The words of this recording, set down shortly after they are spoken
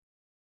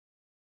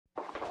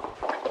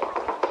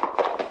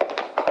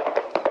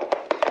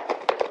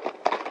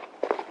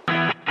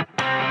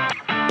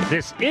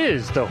This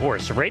is the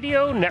Horse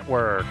Radio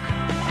Network.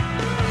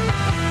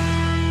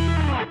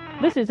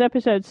 This is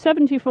episode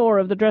 74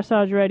 of the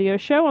Dressage Radio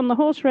Show on the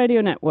Horse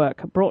Radio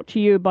Network, brought to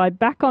you by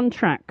Back on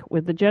Track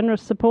with the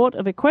generous support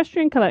of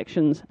Equestrian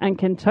Collections and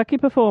Kentucky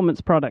Performance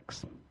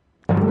Products.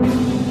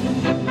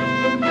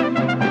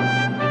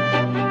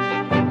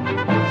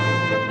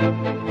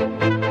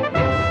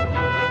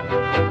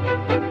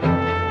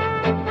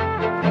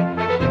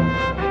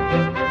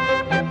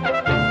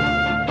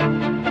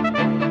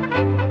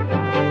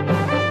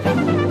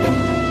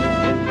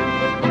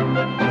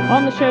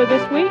 On the show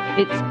this week,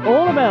 it's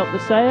all about the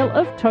sale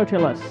of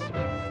Totilas.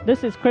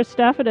 This is Chris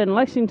Stafford in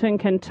Lexington,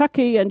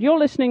 Kentucky, and you're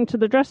listening to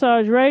the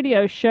Dressage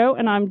Radio Show,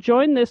 and I'm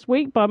joined this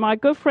week by my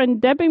good friend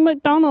Debbie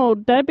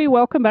McDonald. Debbie,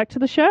 welcome back to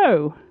the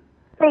show.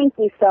 Thank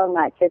you so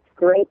much. It's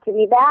great to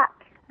be back.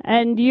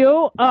 And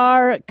you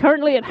are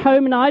currently at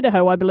home in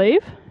Idaho, I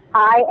believe.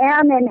 I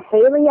am in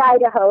Haley,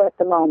 Idaho at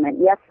the moment.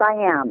 Yes, I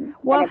am.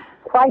 Well, and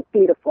it's quite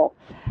beautiful.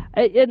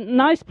 A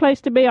nice place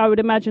to be, I would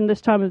imagine,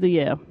 this time of the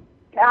year.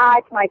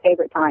 It's my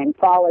favorite time.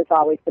 Fall is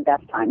always the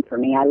best time for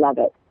me. I love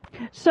it.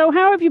 So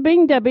how have you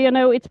been, Debbie? I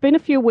know it's been a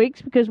few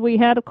weeks because we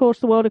had, of course,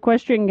 the World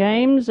Equestrian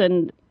Games,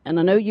 and I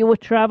know you were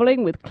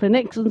traveling with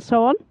clinics and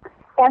so on.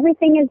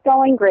 Everything is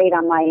going great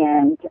on my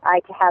end.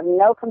 I have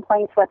no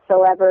complaints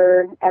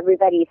whatsoever.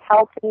 Everybody's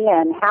healthy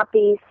and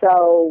happy,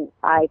 so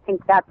I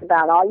think that's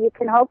about all you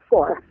can hope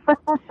for.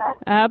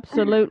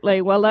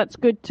 Absolutely. Well, that's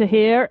good to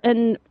hear.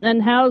 And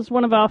how's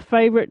one of our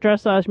favorite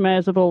dressage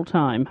mares of all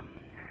time?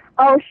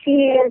 Oh, she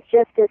is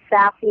just as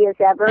sassy as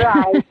ever.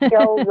 I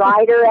still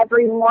ride her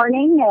every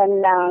morning,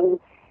 and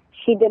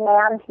she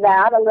demands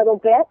that a little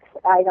bit.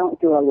 I don't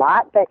do a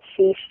lot, but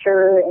she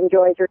sure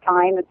enjoys her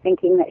time and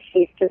thinking that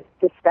she's just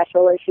as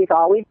special as she's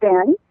always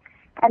been.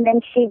 And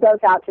then she goes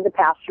out to the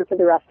pasture for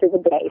the rest of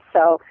the day.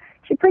 So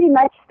she pretty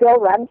much still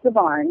runs the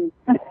barn.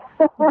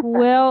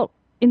 Well,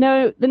 you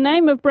know, the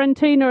name of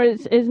Brentina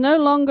is no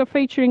longer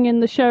featuring in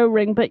the show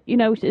ring, but, you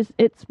know,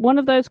 it's one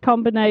of those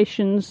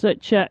combinations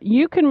that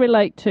you can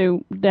relate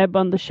to, Deb,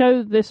 on the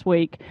show this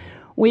week.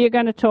 We are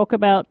going to talk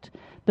about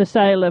the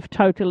sale of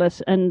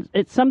Totilas, and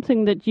it's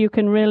something that you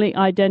can really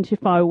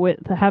identify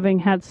with, having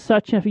had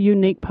such a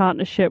unique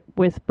partnership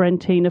with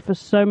Brentina for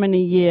so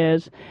many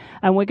years.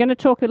 And we're going to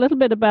talk a little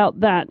bit about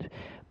that.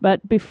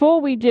 But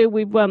before we do,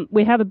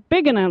 we have a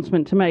big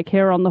announcement to make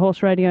here on the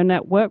Horse Radio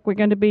Network. We're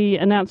going to be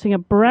announcing a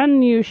brand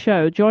new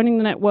show joining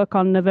the network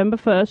on November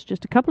 1st,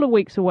 just a couple of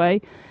weeks away.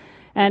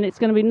 And it's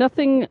going to be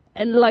nothing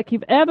like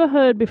you've ever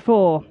heard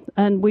before.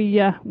 And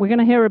we're going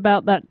to hear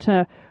about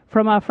that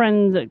from our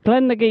friends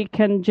Glenn the Geek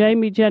and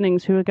Jamie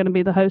Jennings, who are going to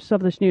be the hosts of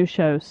this new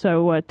show.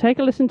 So take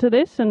a listen to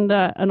this and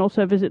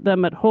also visit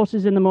them at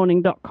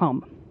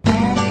horsesinthemorning.com.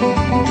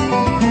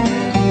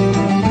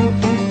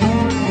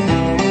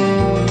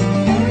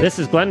 This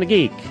is Glenn the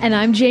Geek. And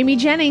I'm Jamie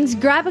Jennings.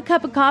 Grab a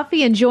cup of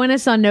coffee and join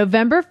us on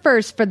November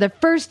 1st for the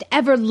first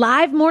ever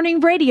live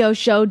morning radio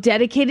show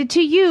dedicated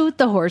to you,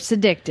 the horse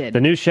addicted. The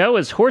new show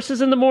is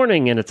Horses in the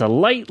Morning, and it's a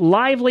light,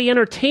 lively,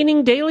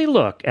 entertaining daily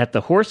look at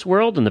the horse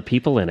world and the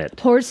people in it.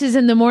 Horses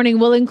in the Morning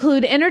will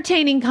include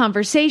entertaining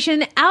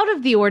conversation,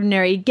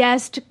 out-of-the-ordinary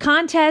guest,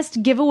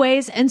 contest,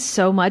 giveaways, and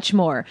so much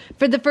more.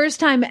 For the first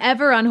time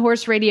ever on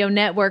Horse Radio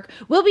Network,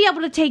 we'll be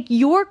able to take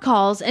your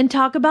calls and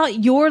talk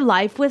about your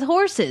life with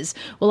horses.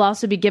 We'll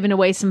also be giving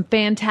away some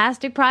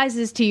fantastic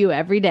prizes to you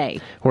every day.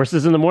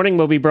 Horses in the Morning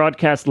will be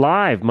broadcast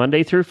live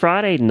Monday through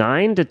Friday,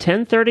 9 to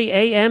 10:30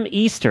 a.m.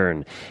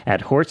 Eastern at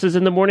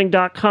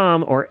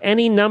horsesinthemorning.com or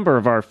any number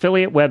of our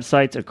affiliate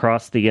websites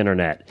across the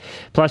internet.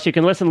 Plus, you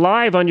can listen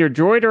live on your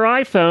Droid or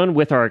iPhone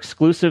with our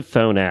exclusive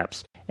phone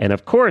apps. And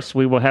of course,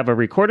 we will have a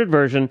recorded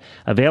version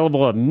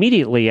available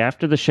immediately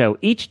after the show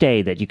each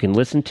day that you can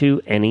listen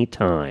to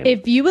anytime.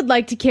 If you would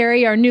like to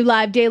carry our new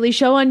live daily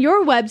show on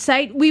your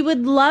website, we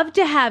would love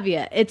to have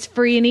you. It's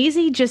free and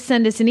easy. Just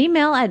send us an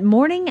email at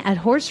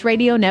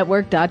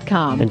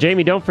morning@horseradionetwork.com. And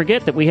Jamie, don't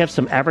forget that we have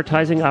some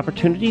advertising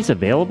opportunities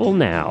available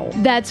now.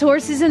 That's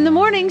Horses in the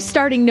Morning,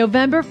 starting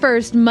November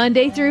 1st,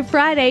 Monday through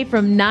Friday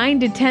from 9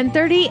 to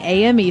 10:30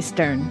 a.m.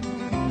 Eastern.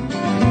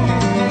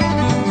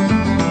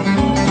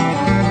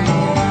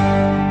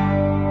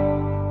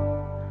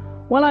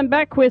 Well, I'm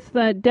back with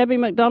Debbie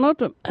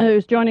McDonald,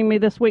 who's joining me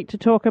this week to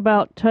talk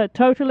about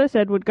Totilas,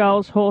 Edward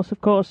Gull's horse,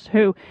 of course,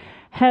 who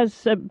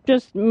has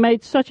just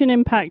made such an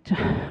impact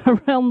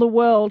around the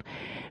world,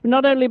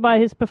 not only by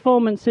his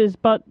performances,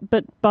 but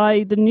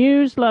by the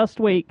news last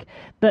week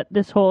that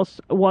this horse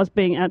was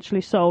being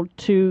actually sold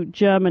to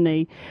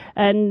Germany.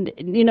 And,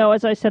 you know,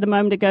 as I said a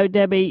moment ago,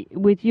 Debbie,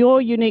 with your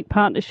unique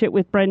partnership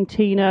with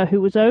Brentina, who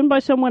was owned by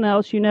someone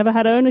else, you never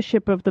had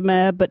ownership of the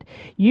mare, but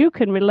you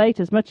can relate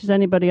as much as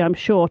anybody, I'm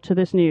sure, to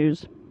this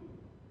news.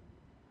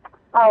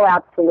 Oh,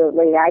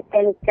 absolutely. I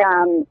think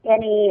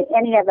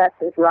any of us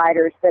as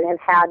riders that have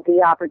had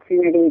the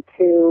opportunity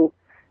to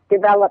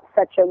develop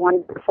such a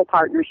wonderful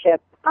partnership,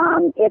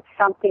 it's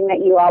something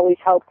that you always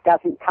hope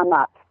doesn't come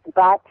up.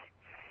 But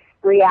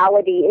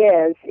reality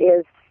is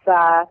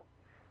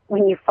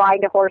when you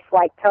find a horse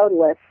like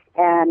Totilas,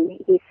 and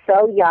he's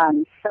so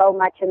young, so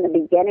much in the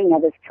beginning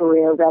of his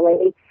career,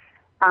 really.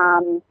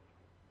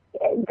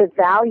 The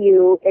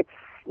value, it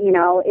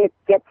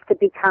gets to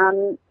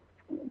become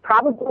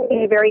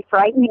probably a very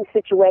frightening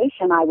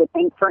situation, I would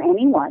think, for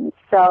anyone.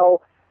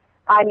 So,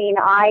 I mean,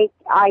 I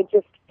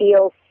just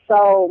feel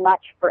so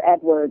much for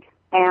Edward.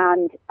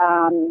 And,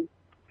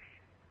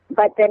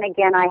 but then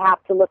again, I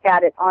have to look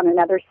at it on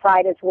another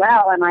side as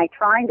well. And I'm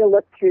trying to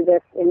look through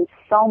this in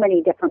so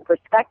many different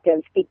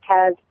perspectives,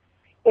 because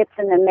it's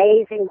an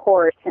amazing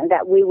horse, and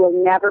that we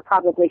will never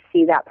probably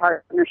see that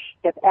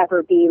partnership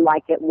ever be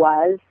like it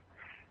was.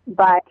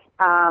 But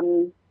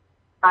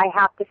I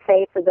have to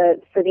say, for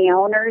the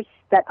owners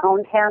that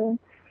owned him,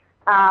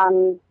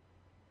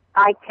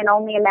 I can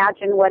only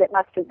imagine what it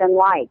must have been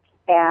like.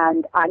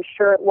 And I'm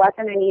sure it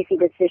wasn't an easy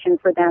decision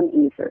for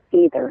them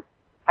either.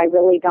 I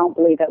really don't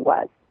believe it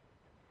was.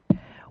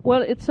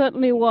 Well, it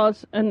certainly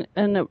was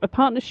a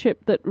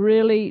partnership that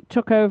really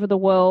took over the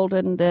world,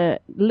 and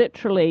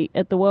literally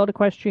at the World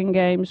Equestrian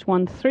Games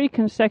won 3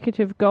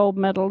 consecutive gold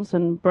medals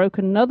and broke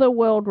another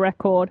world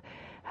record,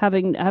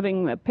 having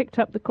picked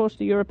up, of course,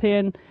 the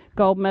European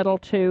gold medal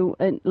too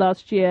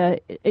last year.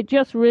 It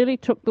just really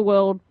took the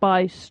world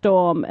by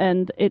storm,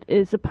 and it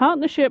is a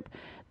partnership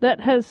that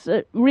has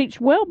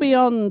reached well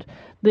beyond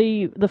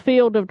the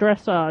field of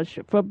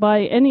dressage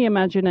by any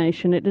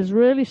imagination. It has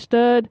really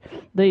stirred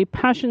the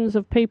passions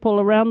of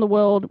people around the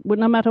world,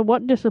 no matter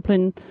what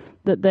discipline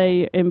that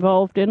they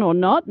involved in or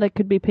not. They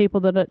could be people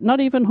that are not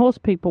even horse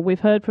people. We've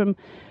heard from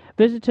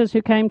visitors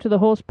who came to the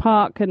horse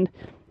park and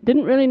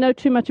didn't really know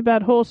too much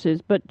about horses,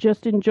 but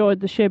just enjoyed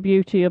the sheer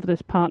beauty of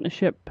this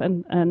partnership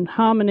and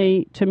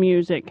harmony to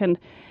music. And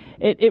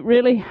it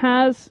really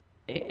has...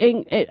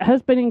 It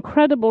has been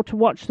incredible to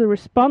watch the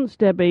response,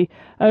 Debbie,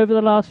 over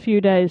the last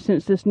few days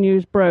since this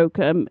news broke.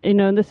 And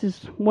this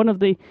is one of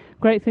the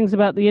great things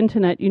about the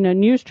internet.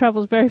 News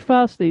travels very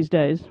fast these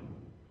days.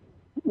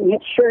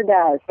 It sure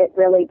does. It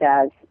really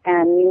does.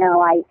 And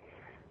I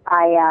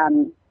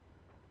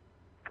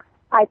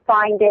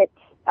find it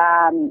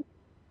a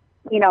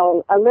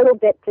little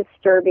bit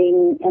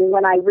disturbing. And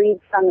when I read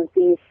some of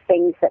these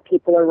things that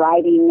people are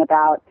writing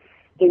about,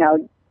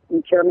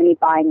 Germany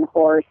buying the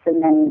horse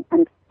and then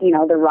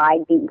the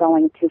ride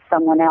going to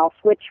someone else,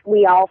 which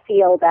we all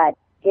feel that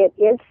it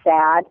is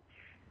sad,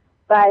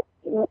 but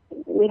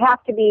we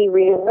have to be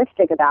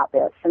realistic about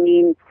this. I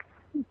mean,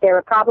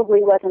 there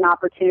probably was an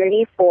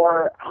opportunity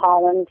for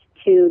Holland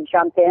to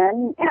jump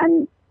in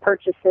and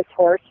purchase this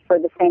horse for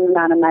the same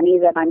amount of money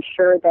that I'm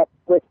sure that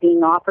was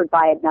being offered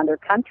by another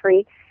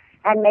country,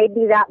 and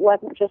maybe that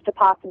wasn't just a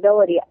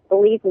possibility.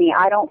 Believe me,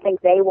 I don't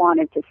think they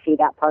wanted to see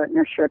that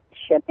partnership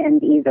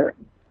end either.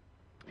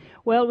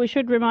 Well, we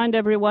should remind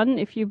everyone,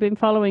 if you've been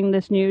following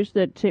this news,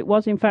 that it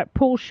was in fact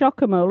Paul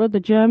Schockemoeller, the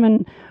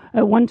German,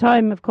 one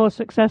time, of course,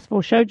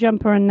 successful show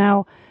jumper and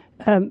now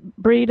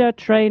breeder,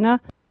 trainer,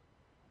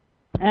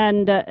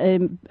 and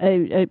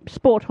a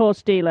sport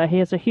horse dealer. He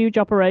has a huge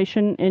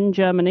operation in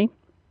Germany,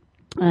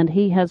 and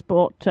he has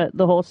bought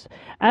the horse.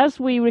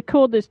 As we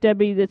record this,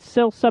 Debbie, it's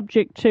still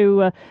subject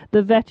to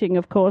the vetting,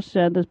 of course.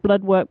 There's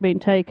blood work being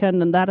taken,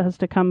 and that has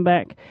to come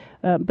back.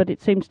 But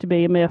it seems to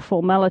be a mere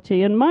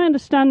formality. And my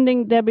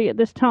understanding, Debbie, at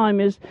this time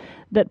is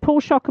that Paul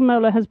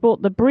Schockemoeller has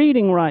bought the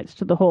breeding rights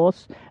to the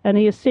horse, and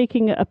he is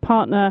seeking a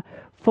partner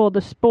for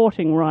the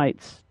sporting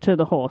rights to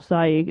the horse,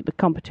 i.e. the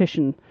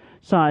competition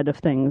side of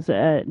things.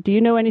 Do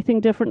you know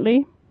anything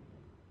differently?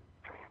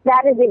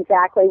 That is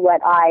exactly what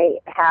I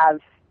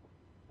have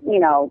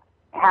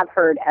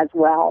heard as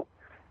well.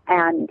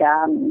 And,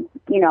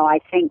 I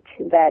think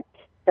that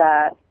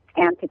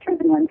Anne-Catherine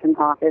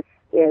Linsenhoff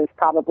is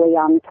probably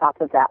on the top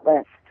of that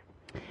list.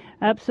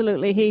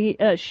 Absolutely.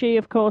 She,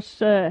 of course,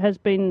 has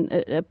been,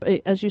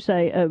 as you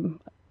say,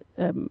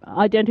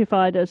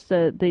 identified as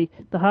the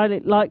highly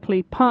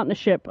likely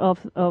partnership of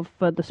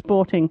the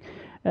sporting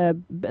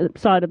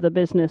side of the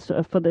business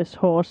for this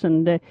horse.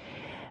 And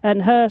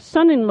her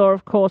son-in-law,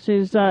 of course,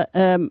 is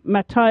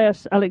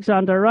Matthias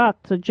Alexander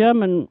Rath, a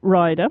German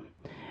rider,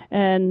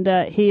 and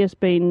he has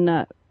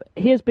been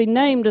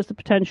named as the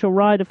potential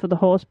rider for the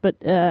horse. But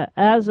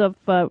as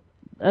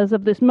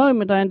of this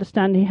moment, I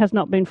understand he has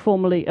not been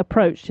formally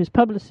approached. His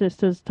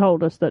publicist has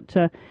told us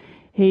that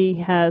he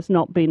has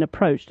not been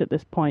approached at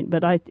this point.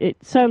 But it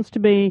sounds to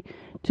be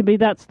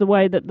that's the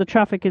way that the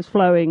traffic is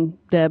flowing,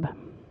 Deb.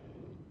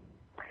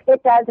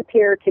 It does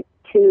appear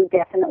to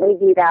definitely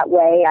be that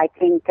way. I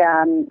think,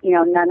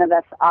 none of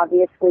us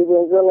obviously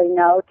will really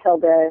know till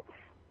the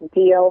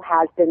deal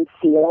has been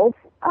sealed.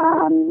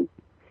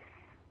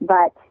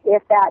 But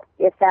if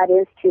that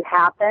is to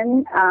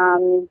happen,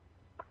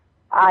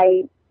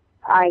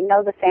 I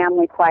know the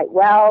family quite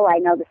well. I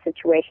know the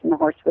situation the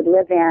horse would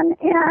live in,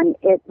 and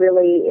it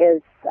really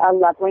is a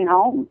lovely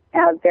home,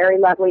 a very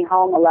lovely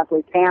home, a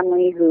lovely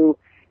family who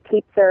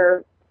keeps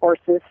their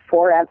horses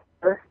forever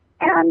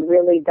and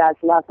really does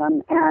love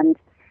them. And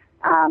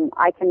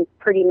I can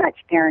pretty much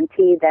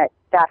guarantee that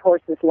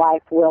horse's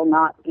life will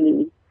not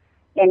be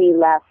any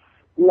less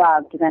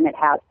loved than it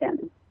has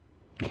been.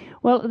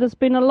 Well, there's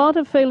been a lot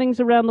of feelings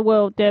around the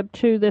world, Deb,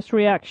 to this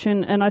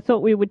reaction, and I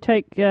thought we would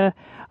take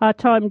our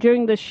time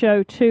during this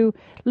show to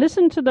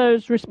listen to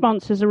those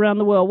responses around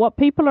the world, what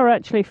people are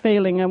actually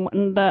feeling,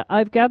 and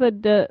I've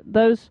gathered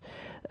those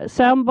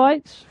sound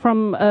bites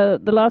from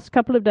the last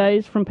couple of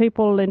days from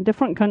people in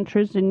different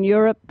countries, in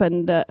Europe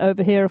and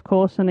over here, of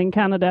course, and in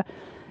Canada.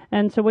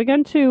 And so we're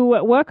going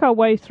to work our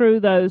way through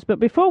those. But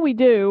before we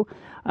do,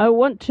 I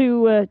want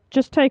to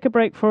just take a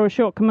break for a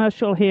short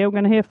commercial here.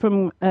 We're going to hear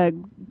from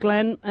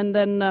Glenn, and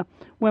then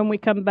when we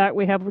come back,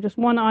 we have just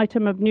one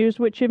item of news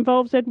which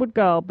involves Edward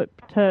Gall. But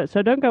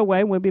so don't go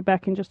away. We'll be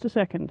back in just a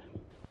second.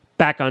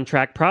 Back on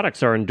Track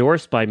products are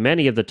endorsed by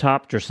many of the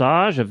top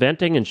dressage,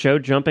 eventing, and show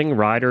jumping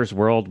riders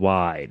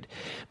worldwide.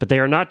 But they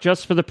are not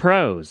just for the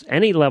pros.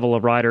 Any level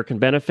of rider can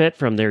benefit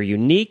from their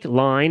unique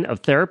line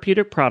of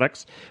therapeutic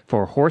products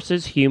for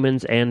horses,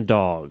 humans, and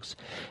dogs.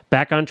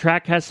 Back on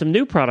Track has some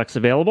new products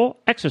available: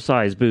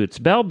 exercise boots,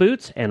 bell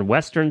boots, and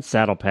Western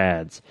saddle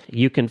pads.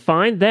 You can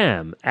find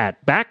them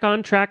at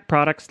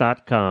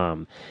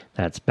backontrackproducts.com.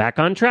 That's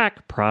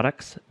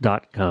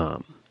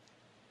backontrackproducts.com.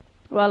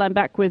 Well, I'm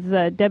back with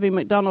Debbie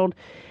McDonald.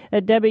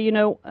 Debbie, you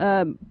know,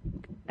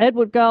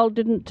 Edward Gall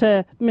didn't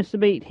miss a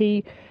beat.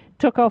 He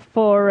took off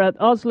for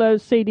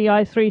Oslo's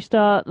CDI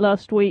 3-star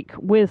last week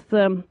with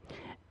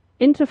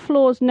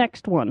Interfloor's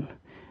next one,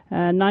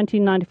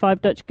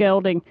 1995 Dutch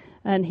gelding.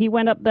 And he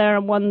went up there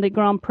and won the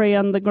Grand Prix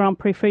and the Grand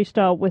Prix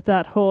Freestyle with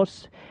that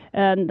horse.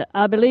 And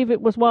I believe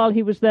it was while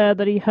he was there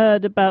that he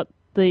heard about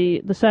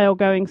the sale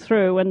going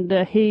through. And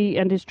he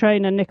and his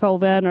trainer, Nicole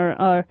Werner,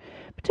 are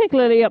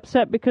particularly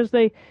upset because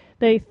they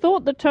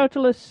thought that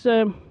Totilas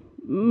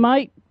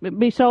might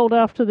be sold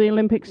after the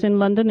Olympics in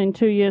London in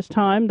 2 years'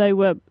 time.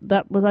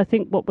 That was, I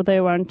think, what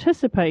they were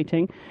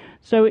anticipating.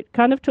 So it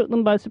kind of took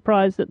them by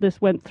surprise that this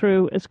went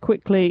through as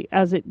quickly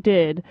as it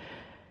did.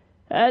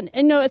 And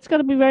you know, it's got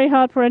to be very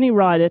hard for any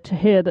rider to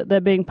hear that they're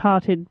being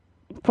parted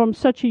from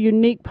such a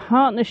unique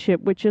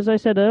partnership, which, as I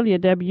said earlier,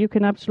 Deb, you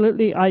can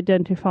absolutely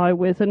identify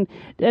with. And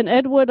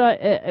Edward,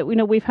 you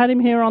know, we've had him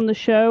here on the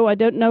show. I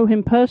don't know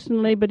him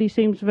personally, but he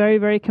seems very,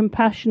 very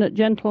compassionate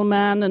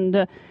gentleman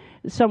and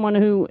someone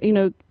who, you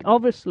know,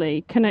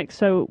 obviously connects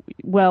so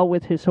well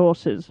with his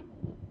horses.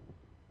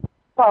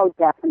 Oh,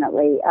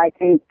 definitely. I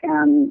think,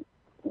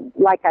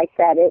 like I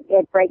said,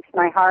 it breaks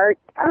my heart.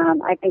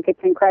 I think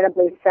it's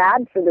incredibly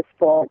sad for the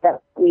sport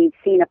that we've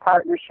seen a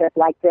partnership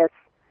like this,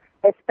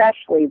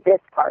 especially this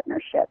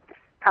partnership,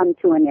 come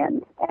to an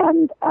end.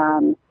 And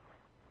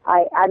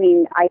I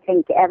mean, I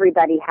think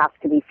everybody has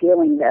to be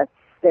feeling this.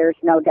 There's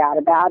no doubt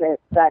about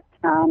it. But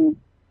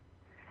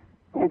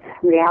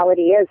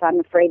reality is, I'm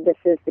afraid this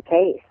is the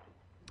case.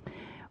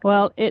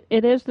 Well, it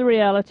is the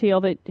reality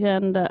of it,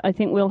 and I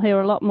think we'll hear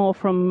a lot more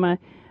from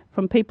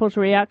people's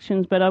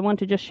reactions. But I want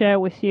to just share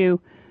with you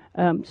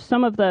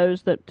some of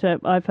those that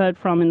I've heard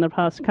from in the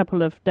past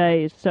couple of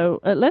days. So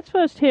let's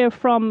first hear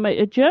from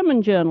a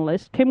German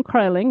journalist, Kim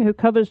Kraling, who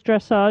covers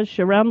dressage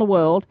around the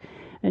world.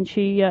 And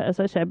she, as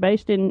I said,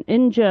 based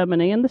in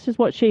Germany. And this is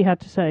what she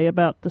had to say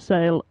about the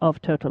sale of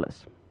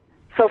Totilas.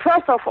 So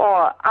first of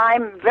all,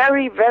 I'm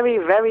very, very,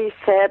 very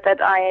sad that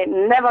I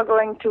never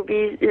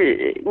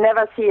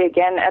see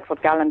again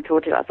Edward Gall and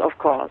Totilas, of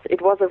course.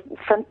 It was a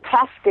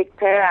fantastic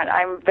pair, and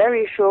I'm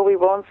very sure we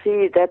won't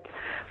see that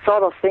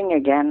sort of thing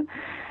again.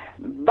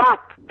 But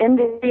in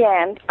the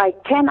end, I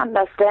can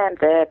understand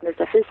that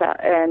Mr. Visser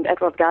and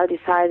Edward Gall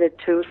decided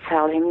to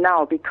sell him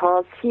now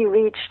because he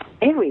reached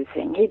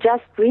everything. He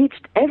just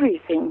reached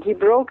everything. He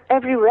broke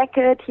every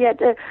record. He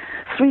had a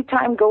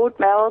 3-time gold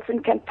medals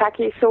in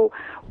Kentucky. So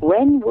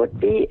when would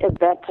be a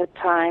better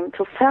time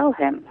to sell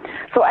him?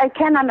 So I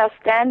can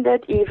understand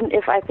it, even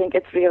if I think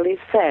it's really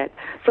sad.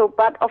 So,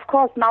 but of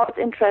course, now it's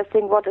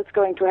interesting what is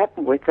going to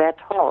happen with that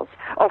horse.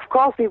 Of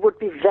course, we would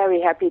be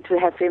very happy to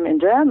have him in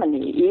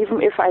Germany,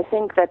 even if I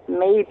think that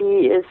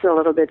maybe is a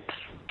little bit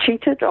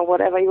cheated or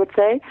whatever you would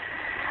say.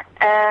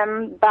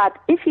 But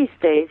if he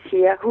stays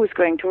here, who's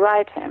going to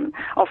ride him?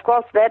 Of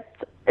course, that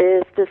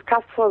is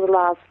discussed for the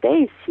last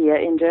days here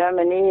in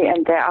Germany,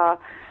 and there are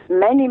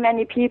many,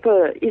 many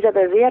people.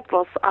 Isabel Wert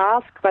was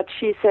asked, but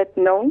she said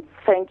no,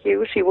 thank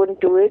you. She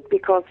wouldn't do it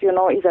because, you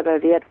know, Isabel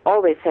Wert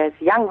always has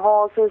young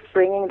horses,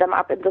 bringing them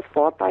up in the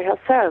sport by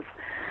herself.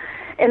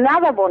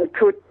 Another one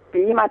could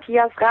be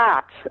Matthias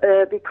Rath,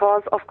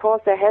 because, of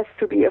course, there has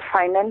to be a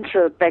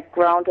financial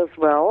background as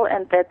well,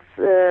 and that's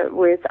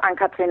with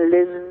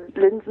Ann-Kathrin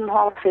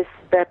Linsenhoff, his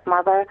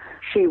stepmother.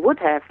 She would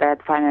have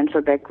that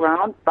financial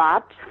background,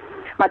 but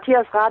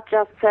Matthias Rath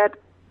just said,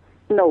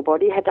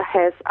 nobody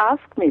has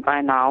asked me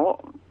by now.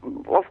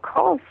 Of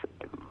course,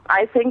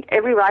 I think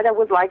every rider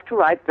would like to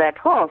ride that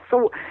horse.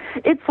 So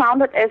it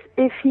sounded as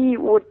if he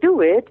would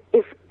do it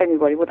if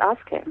anybody would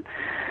ask him.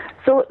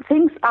 So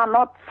things are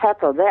not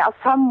settled. There are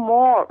some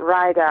more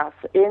riders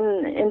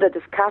in the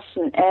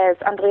discussion, as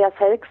Andreas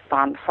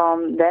Helgstrand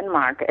from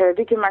Denmark,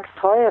 Vicky Max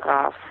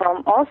Theurer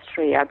from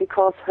Austria,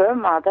 because her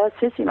mother,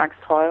 Sissi Max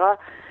Theurer,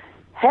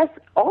 has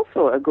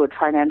also a good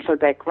financial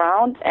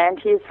background, and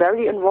he is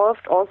very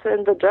involved also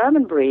in the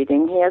German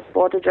breeding. He has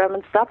bought a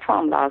German stud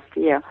farm last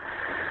year.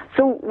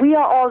 So we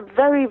are all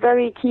very,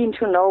 very keen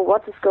to know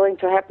what is going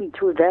to happen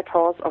to that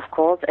horse, of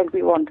course, and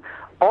we want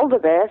all the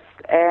best.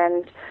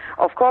 And,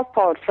 of course,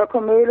 Paul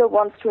Schöckermöhle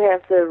wants to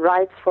have the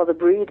rights for the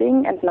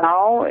breeding, and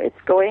now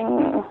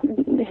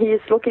he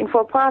is looking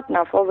for a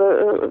partner for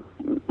the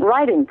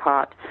riding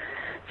part.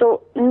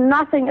 So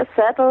nothing is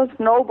settled.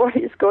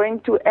 Nobody is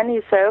going to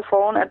any cell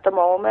phone at the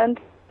moment,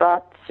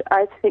 but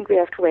I think we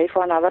have to wait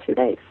for another few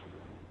days.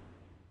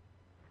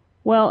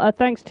 Well,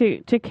 thanks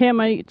to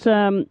Kim. It's,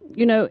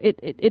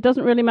 it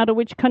doesn't really matter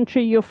which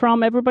country you're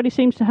from. Everybody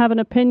seems to have an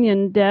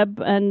opinion, Deb.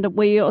 And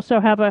we also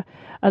have a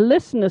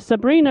listener,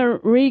 Sabrina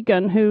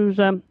Regan, who's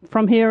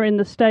from here in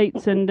the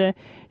States, and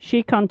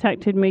she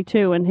contacted me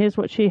too. And here's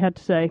what she had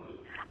to say.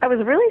 I was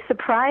really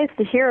surprised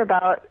to hear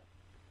about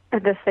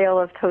the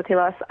sale of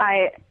Totilas.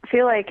 I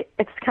feel like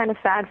it's kind of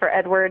sad for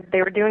Edward.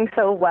 They were doing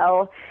so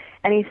well,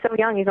 and he's so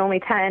young. He's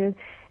only 10.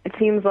 It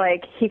seems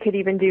like he could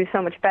even do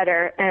so much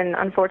better, and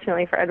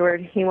unfortunately for Edward,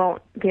 he won't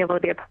be able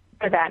to be a part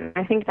of that, and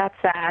I think that's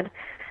sad.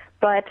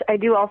 But I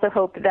do also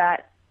hope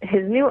that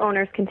his new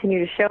owners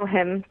continue to show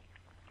him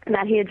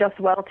that he adjusts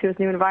well to his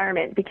new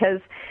environment, because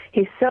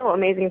he's so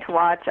amazing to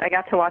watch. I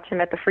got to watch him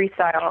at the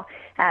freestyle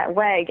at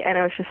WEG, and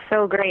it was just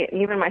so great.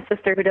 And even my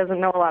sister, who doesn't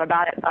know a lot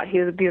about it, thought he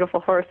was a beautiful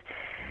horse,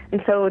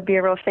 and so it would be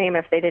a real shame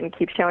if they didn't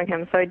keep showing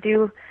him. So I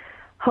do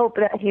hope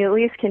that he at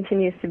least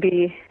continues to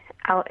be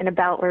out and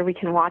about where we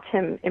can watch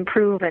him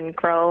improve and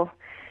grow,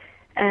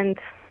 and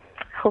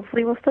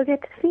hopefully we'll still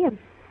get to see him.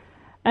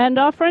 And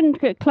our friend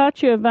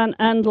Claudia van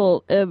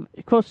Andel, of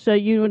course,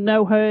 you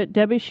know her,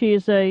 Debbie. She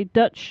is a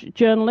Dutch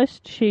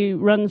journalist. She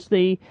runs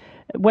the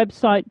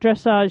website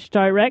Dressage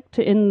Direct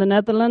in the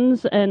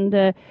Netherlands, and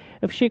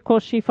of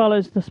course, she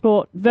follows the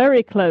sport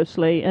very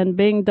closely. And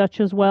being Dutch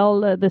as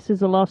well, this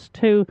is a loss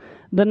to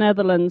the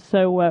Netherlands.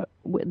 So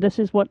this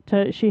is what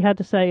she had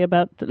to say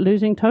about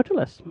losing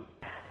Totilas.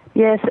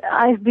 Yes,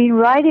 I've been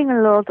writing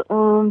a lot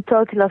on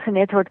Totilas and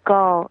Edward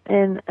Gal,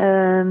 and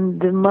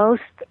the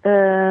most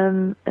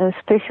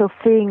special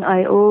thing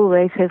I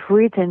always have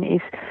written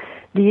is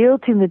the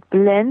ultimate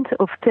blend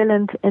of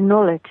talent and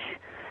knowledge.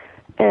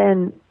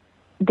 And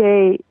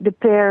the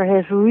pair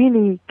has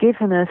really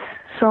given us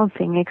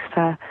something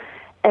extra,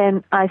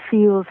 and I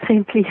feel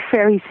simply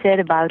very sad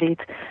about it,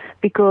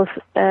 because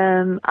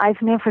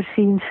I've never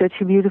seen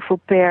such a beautiful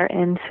pair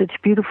and such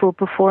beautiful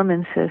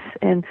performances.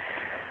 And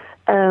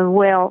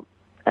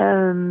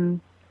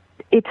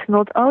it's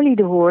not only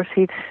the horse,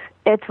 it's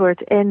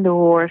Edward and the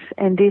horse,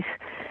 and this,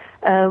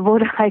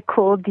 what I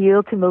call the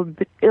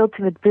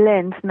ultimate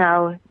blend,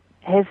 now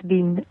has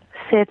been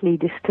sadly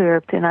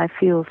disturbed, and I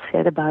feel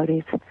sad about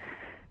it.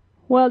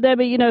 Well,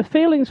 Debbie,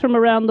 feelings from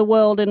around the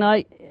world, and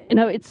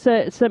it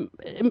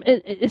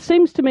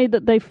seems to me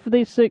that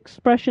these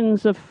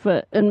expressions of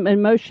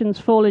emotions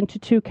fall into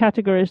two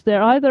categories.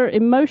 They're either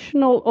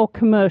emotional or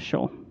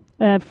commercial,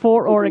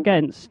 for or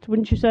against,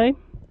 wouldn't you say?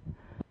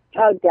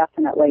 Oh,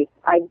 definitely.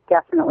 I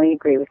definitely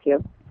agree with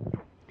you.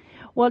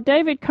 Well,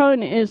 David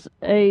Cohen is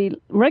a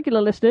regular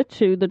listener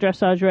to the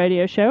Dressage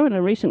Radio Show and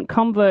a recent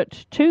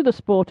convert to the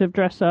sport of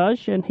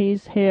dressage, and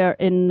he's here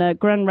in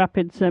Grand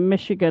Rapids,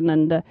 Michigan,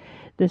 and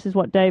this is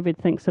what David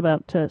thinks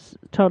about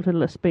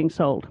Totilas being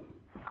sold.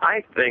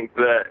 I think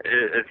that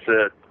it's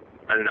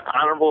an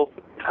honorable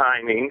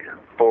timing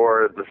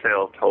for the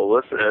sale of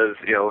Totilas, as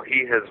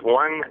he has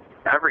won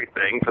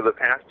everything for the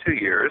past 2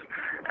 years,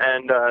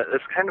 and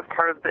it's kind of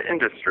part of the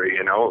industry.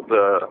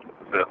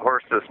 The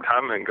horses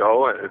come and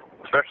go,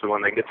 especially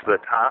when they get to the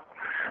top.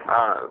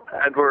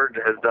 Edward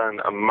has done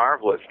a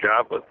marvelous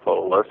job with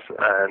Totilas,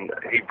 and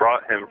he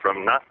brought him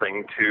from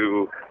nothing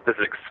to this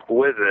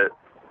exquisite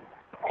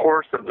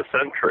horse of the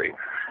century.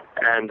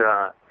 And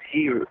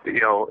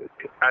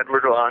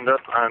Edward will end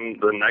up on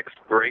the next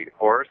great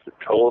horse.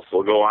 Totilas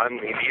will go on.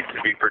 He needs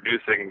to be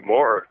producing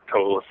more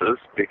Totilases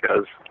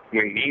because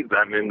we need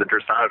them in the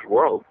dressage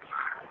world.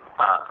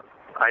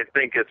 I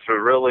think it's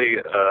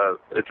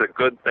it's a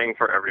good thing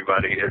for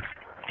everybody. Its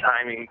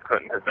timing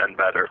couldn't have been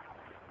better.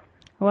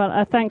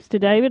 Well, thanks to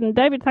David. And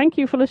David, thank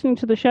you for listening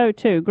to the show,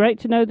 too. Great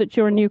to know that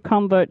you're a new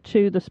convert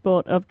to the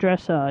sport of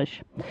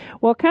dressage.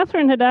 Well,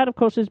 Catherine Haddad, of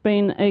course, has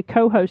been a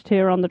co-host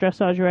here on the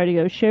Dressage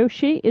Radio Show.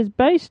 She is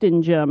based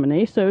in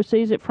Germany, so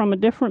sees it from a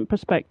different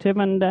perspective,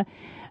 and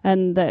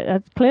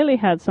has clearly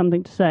had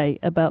something to say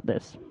about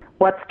this.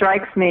 What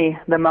strikes me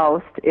the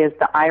most is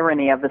the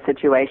irony of the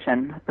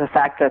situation, the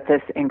fact that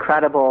this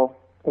incredible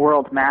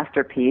world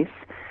masterpiece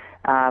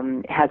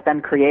has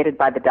been created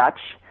by the Dutch.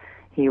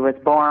 He was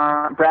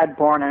bred,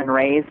 born, and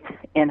raised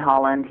in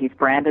Holland. He's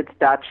branded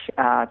Dutch,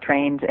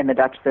 trained in the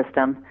Dutch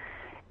system.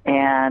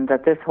 And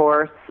that this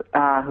horse,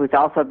 who's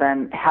also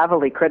been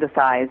heavily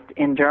criticized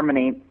in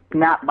Germany,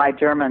 not by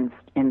Germans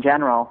in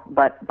general,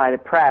 but by the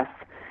press,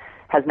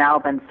 has now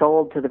been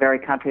sold to the very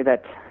country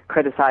that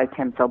criticized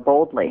him so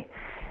boldly.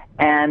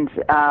 And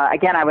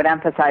again, I would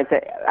emphasize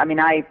that. I mean,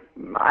 I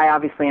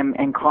obviously am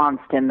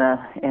ensconced in the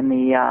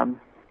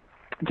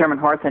German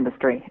horse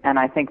industry, and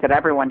I think that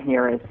everyone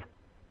here is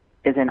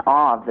in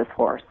awe of this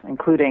horse,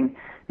 including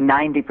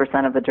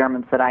 90% of the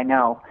Germans that I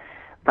know.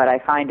 But I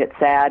find it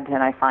sad,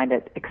 and I find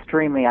it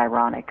extremely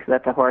ironic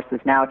that the horse is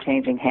now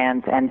changing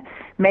hands and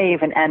may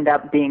even end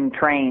up being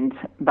trained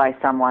by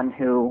someone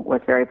who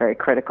was very, very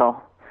critical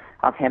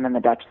of him and the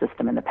Dutch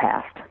system in the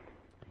past.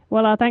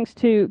 Well, our thanks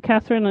to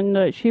Catherine,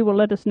 and she will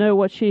let us know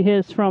what she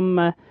hears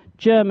from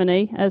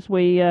Germany as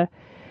we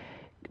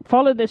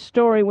follow this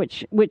story,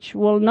 which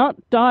will not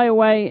die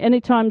away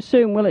anytime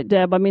soon, will it,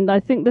 Deb? I mean, I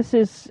think this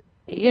is...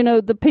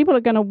 the people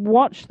are going to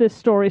watch this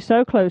story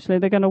so closely.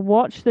 They're going to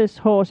watch this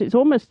horse. It's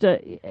almost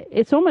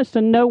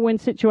a no-win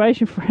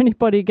situation for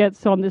anybody who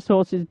gets on this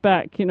horse's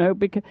back.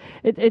 Because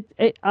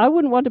I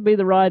wouldn't want to be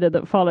the rider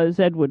that follows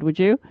Edward. Would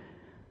you?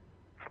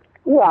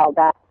 Well,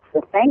 that's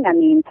the thing. I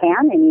mean,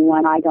 can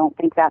anyone? I don't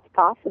think that's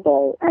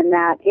possible, and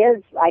that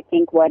is, I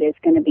think, what is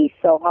going to be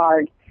so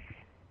hard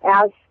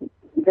as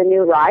the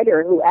new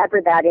rider,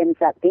 whoever that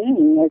ends up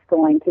being, is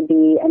going to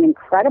be an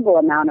incredible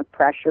amount of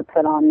pressure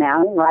put on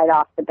them right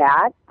off the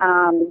bat.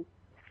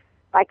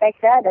 Like I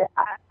said,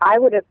 I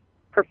would have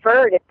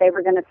preferred if they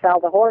were going to sell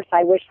the horse.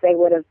 I wish they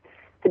would have,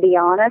 to be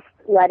honest,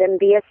 let him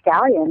be a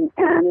stallion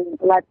and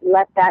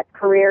let that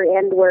career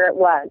end where it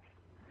was.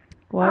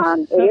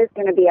 It is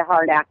going to be a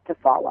hard act to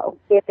follow,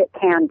 if it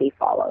can be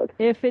followed.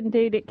 If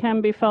indeed it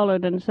can be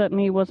followed, and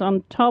certainly he was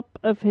on top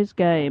of his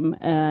game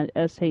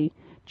as he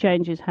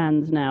changes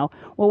hands now.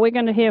 Well, we're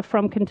going to hear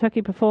from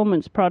Kentucky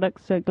Performance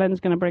Products. Glenn's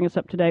going to bring us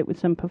up to date with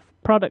some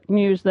product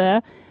news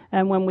there.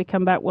 And when we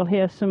come back, we'll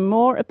hear some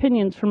more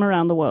opinions from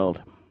around the world.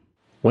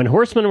 When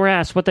horsemen were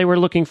asked what they were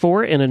looking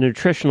for in a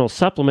nutritional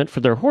supplement for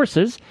their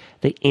horses,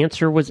 the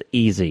answer was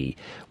easy.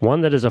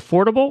 One that is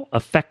affordable,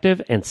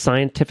 effective, and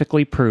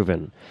scientifically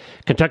proven.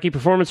 Kentucky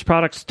Performance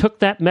Products took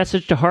that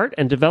message to heart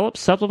and developed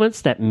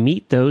supplements that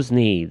meet those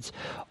needs.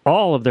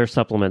 All of their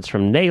supplements,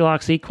 from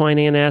Nalox equine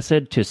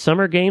antacid to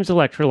Summer Games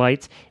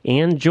electrolytes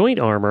and joint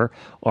armor,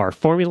 are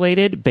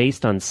formulated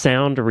based on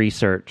sound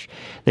research.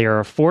 They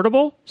are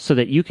affordable so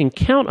that you can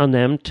count on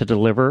them to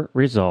deliver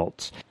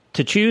results.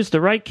 To choose the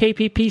right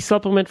KPP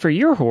supplement for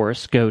your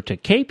horse, go to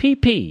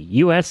kppusa.com.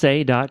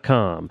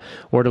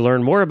 Or to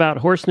learn more about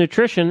horse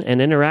nutrition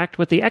and interact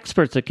with the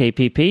experts at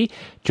KPP,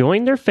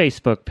 join their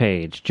Facebook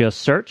page. Just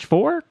search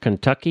for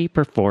Kentucky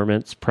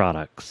Performance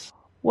Products.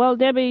 Well,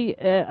 Debbie,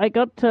 I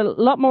got a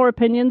lot more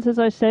opinions. As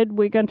I said,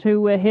 we're going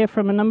to hear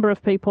from a number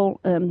of people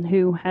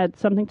who had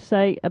something to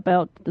say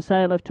about the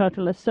sale of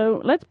Totilas.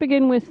 So let's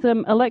begin with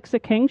Alexa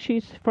King.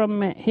 She's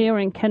from here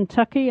in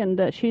Kentucky,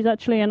 and she's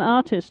actually an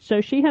artist.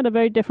 So she had a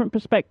very different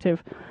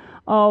perspective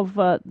of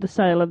the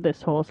sale of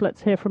this horse.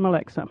 Let's hear from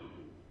Alexa.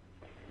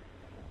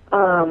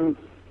 From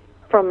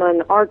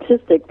an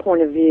artistic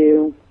point of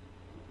view,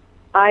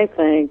 I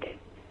think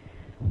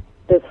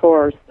this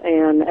horse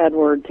and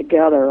Edward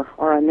together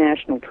are a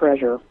national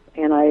treasure,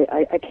 and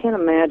I can't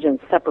imagine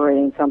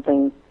separating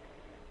something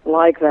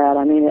like that.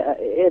 I mean,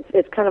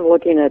 it's kind of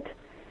looking at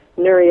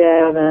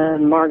Nureyev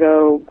and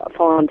Margot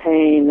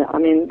Fontaine. I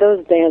mean,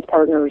 those dance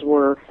partners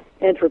were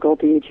integral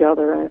to each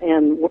other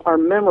and are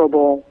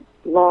memorable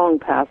long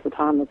past the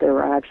time that they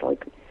were actually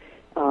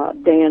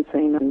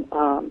dancing.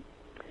 And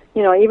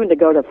even to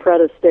go to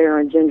Fred Astaire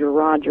and Ginger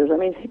Rogers. I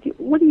mean,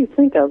 what do you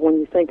think of when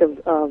you think of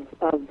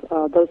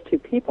those two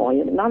people?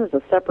 Not as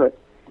a separate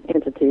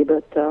entity,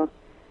 but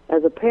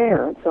as a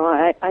pair. So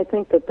I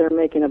think that they're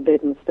making a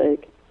big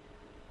mistake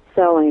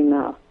selling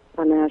a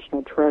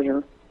national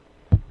treasure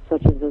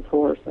such as this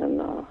horse and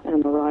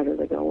the rider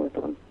that go with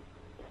them.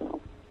 So.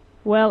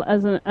 Well,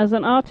 as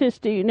an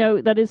artist,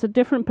 that is a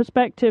different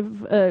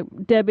perspective,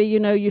 Debbie.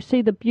 You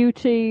see the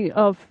beauty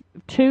of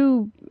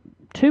two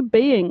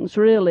beings,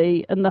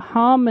 really, and the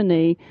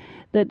harmony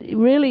that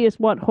really is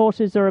what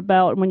horses are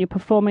about. And when you're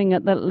performing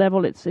at that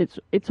level, it's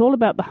all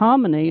about the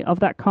harmony of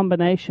that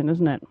combination,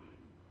 isn't it?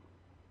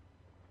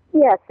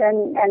 Yes,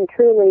 and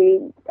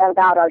truly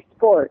about our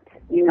sport.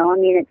 I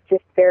mean, it's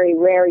just very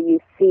rare you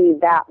see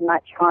that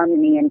much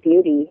harmony and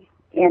beauty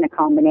in a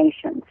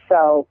combination.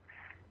 So,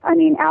 I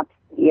mean,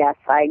 yes,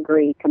 I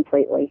agree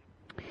completely.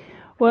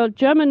 Well,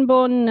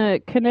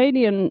 German-born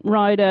Canadian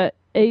rider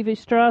Evie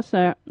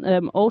Strasser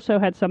also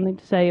had something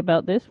to say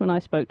about this when I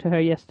spoke to her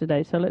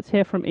yesterday. So let's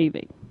hear from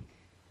Evie.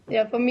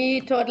 Yeah, for me,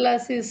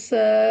 Totilas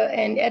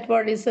and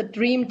Edward is a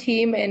dream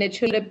team, and it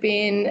should have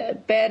been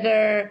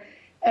better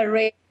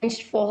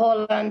arranged for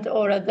Holland,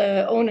 or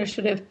the owner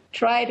should have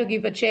tried to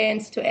give a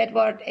chance to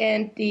Edward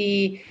and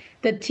the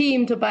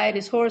team to buy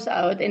this horse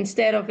out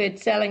instead of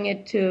selling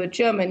it to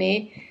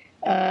Germany.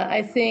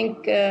 I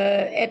think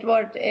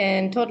Edward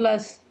and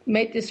Totilas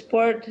made the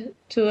sport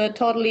to a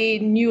totally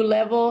new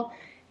level,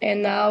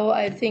 and now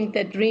I think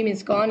that dream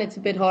is gone. It's a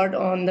bit hard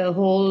on the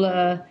whole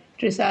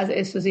Dressage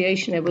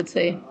Association, I would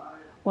say.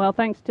 Well,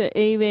 thanks to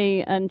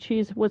Evie, and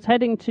she was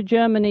heading to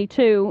Germany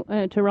too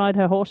to ride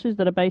her horses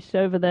that are based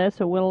over there,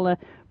 so we'll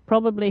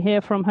probably hear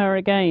from her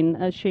again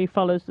as she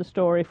follows the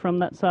story from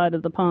that side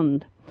of the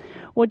pond.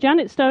 Well,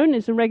 Janet Stone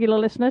is a regular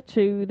listener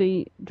to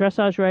the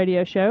Dressage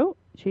Radio Show.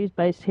 She's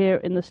based here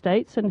in the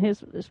States, and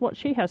here's what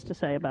she has to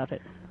say about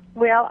it.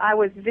 Well, I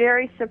was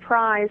very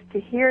surprised to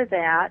hear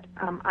that.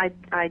 I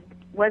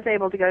was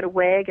able to go to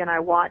WEG, and I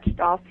watched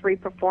all three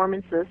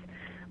performances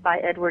by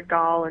Edward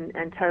Gall and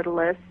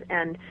Totilas,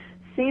 and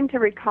seem to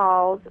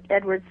recall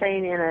Edward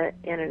saying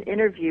in an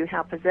interview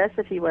how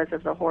possessive he was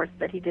of the horse,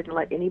 that he didn't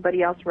let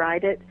anybody else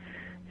ride it.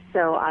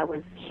 So I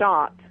was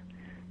shocked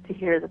to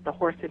hear that the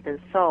horse had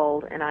been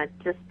sold, and I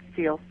just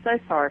feel so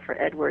sorry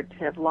for Edward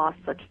to have lost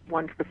such a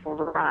wonderful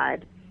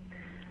ride.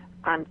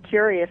 I'm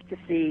curious to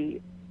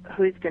see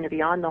who's going to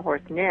be on the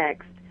horse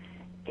next,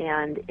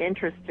 and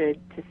interested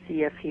to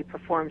see if he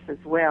performs as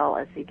well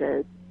as he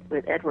did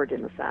with Edward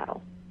in the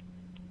saddle.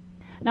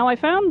 Now, I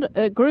found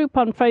a group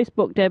on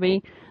Facebook,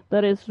 Debbie,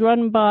 that is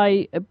run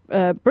by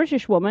a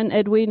British woman,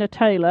 Edwina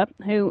Taylor,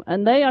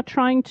 and they are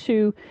trying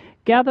to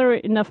gather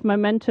enough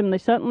momentum. They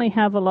certainly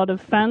have a lot of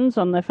fans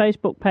on their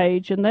Facebook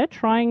page, and they're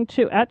trying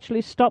to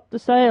actually stop the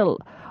sale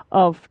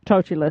of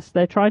Totilas.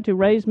 They're trying to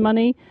raise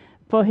money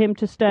for him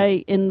to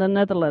stay in the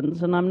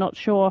Netherlands, and I'm not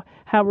sure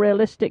how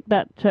realistic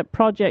that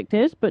project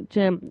is, but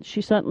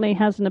she certainly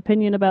has an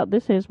opinion about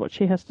this. Here's what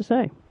she has to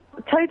say.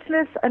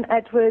 Totilas and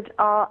Edward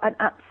are an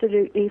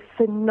absolutely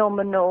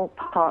phenomenal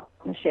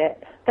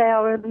partnership. They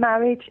are a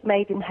marriage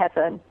made in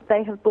heaven.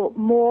 They have brought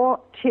more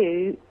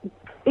to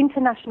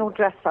international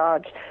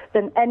dressage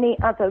than any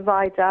other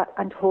rider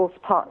and horse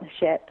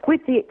partnership,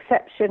 with the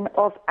exception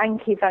of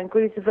Ankie van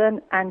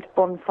Gruzeven and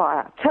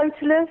Bonfire.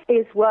 Totilas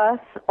is worth,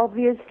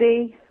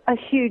 obviously, a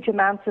huge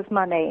amount of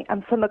money,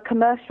 and from a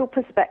commercial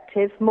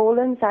perspective,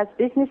 Moorlands as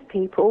business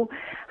people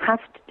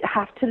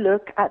have to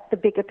look at the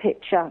bigger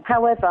picture.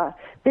 However,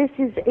 this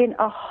is in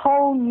a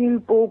whole new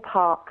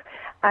ballpark,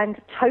 and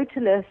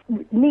Totilas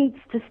needs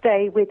to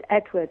stay with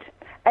Edward.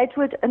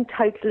 Edward and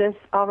Totilas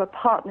are a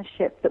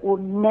partnership that will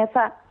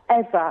never,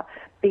 ever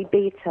be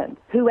beaten.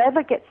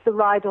 Whoever gets the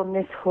ride on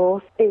this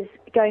horse is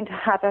going to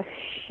have a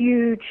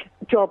huge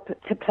job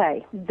to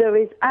play. There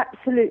is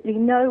absolutely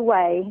no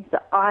way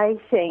that I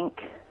think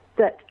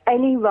that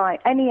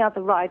any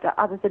other rider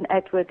other than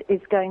Edward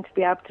is going to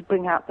be able to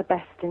bring out the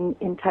best in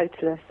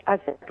Totilas as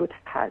Edward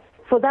has.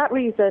 For that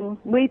reason,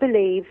 we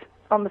believe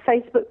on the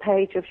Facebook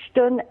page of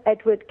Stun,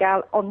 Edward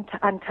Gall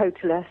and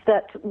Totilas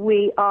that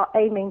we are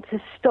aiming to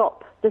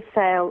stop the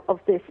sale of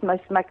this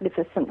most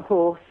magnificent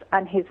horse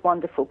and his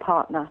wonderful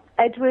partner.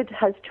 Edward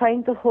has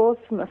trained the horse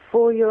from a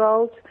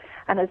 4-year-old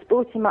and has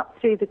brought him up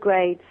through the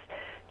grades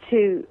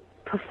to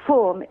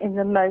perform in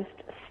the most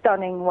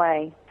stunning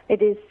way.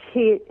 It is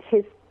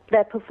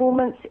their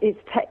performance is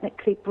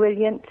technically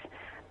brilliant,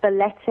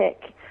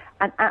 balletic,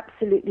 and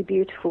absolutely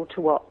beautiful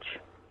to watch.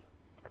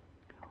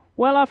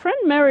 Well, our friend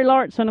Mary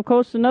Lauritsen, of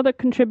course, another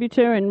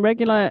contributor and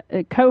regular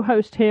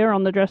co-host here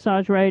on the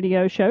Dressage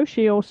Radio Show.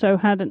 She also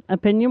had an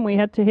opinion. We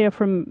had to hear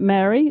from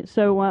Mary,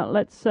 so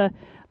let's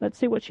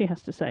see what she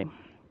has to say.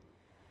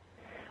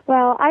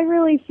 Well, I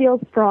really feel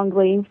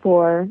strongly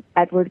for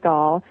Edward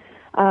Gall.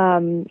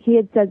 He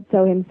had said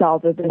so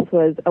himself that this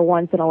was a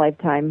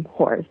once-in-a-lifetime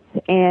horse,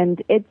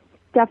 and it's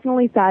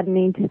definitely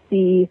saddening to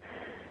see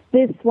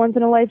this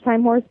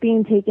once-in-a-lifetime horse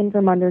being taken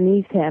from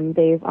underneath him.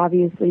 They've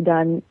obviously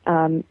done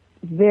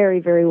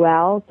very, very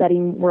well,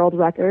 setting world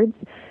records.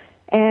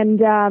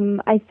 And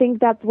I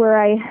think that's where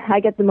I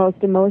get the most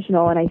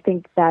emotional, and I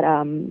think that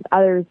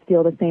others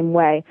feel the same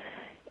way.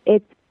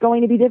 It's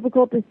going to be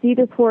difficult to see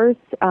this horse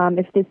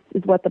if this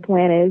is what the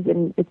plan is,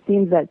 and it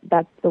seems that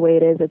that's the way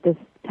it is at this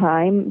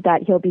time,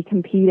 that he'll be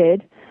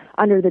competed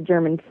under the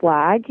German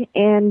flag.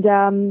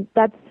 And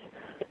that's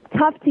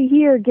tough to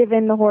hear,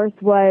 given the horse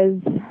was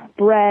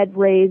bred,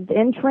 raised,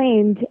 and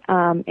trained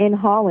in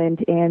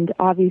Holland, and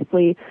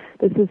obviously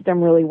the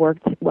system really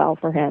worked well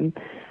for him.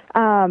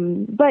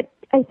 But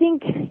I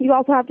think you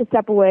also have to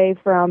step away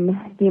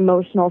from the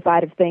emotional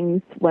side of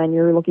things when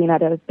you're looking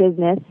at a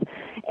business.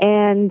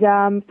 And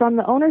from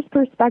the owner's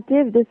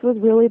perspective, this was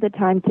really the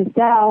time to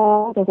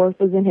sell. The horse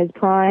was in his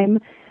prime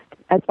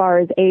as far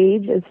as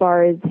age, as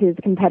far as his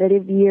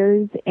competitive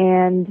years,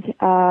 and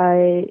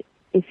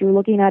if you're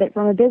looking at it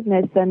from a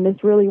business, then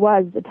this really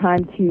was the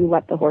time to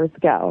let the horse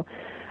go.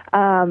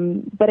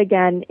 But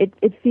again,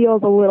 it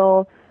feels a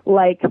little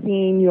like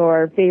seeing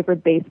your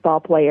favorite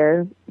baseball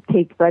player,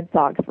 take Red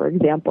Sox, for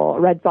example, a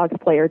Red Sox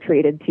player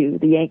traded to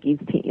the Yankees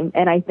team.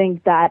 And I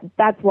think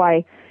that's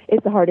why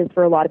it's the hardest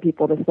for a lot of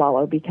people to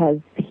swallow, because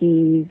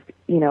he's,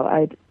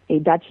 a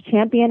Dutch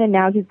champion, and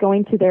now he's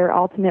going to their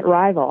ultimate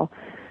rival.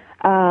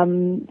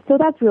 So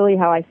that's really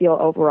how I feel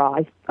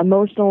overall.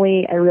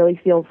 Emotionally, I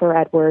really feel for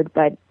Edward,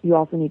 but you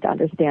also need to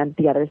understand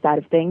the other side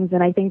of things.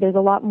 And I think there's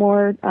a lot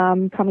more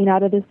coming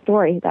out of this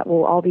story that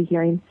we'll all be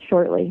hearing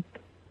shortly.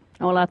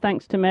 Well, our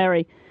thanks to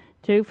Mary,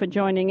 too, for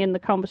joining in the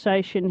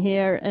conversation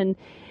here. And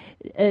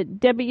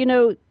Debbie,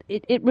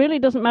 it really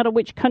doesn't matter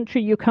which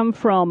country you come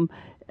from.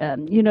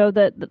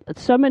 That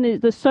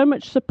there's so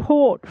much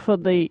support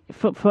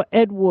for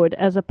Edward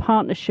as a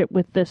partnership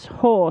with this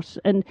horse,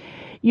 and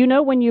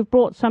when you've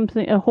brought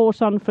a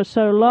horse on for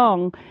so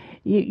long,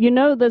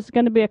 there's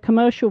going to be a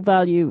commercial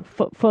value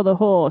for the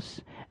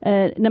horse,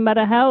 no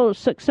matter how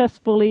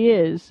successful he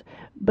is.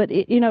 But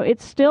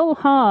it's still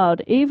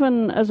hard,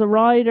 even as a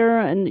rider,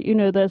 and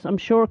there's, I'm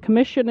sure, a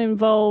commission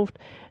involved.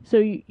 So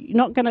you're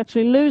not going to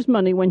actually lose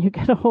money when you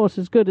get a horse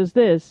as good as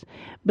this.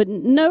 But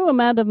no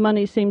amount of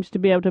money seems to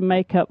be able to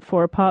make up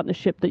for a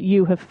partnership that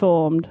you have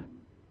formed.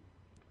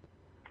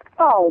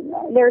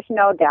 Oh, there's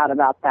no doubt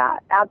about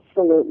that.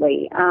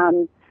 Absolutely.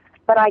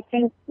 But I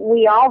think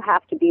we all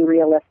have to be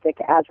realistic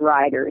as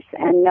riders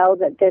and know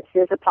that this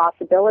is a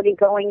possibility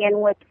going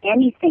in with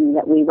anything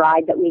that we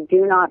ride that we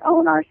do not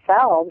own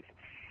ourselves.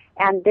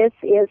 And this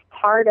is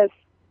part of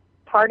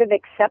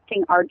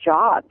accepting our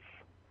jobs.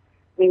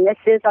 I mean, this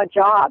is a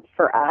job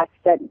for us,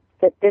 that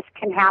this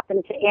can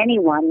happen to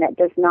anyone that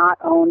does not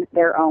own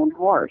their own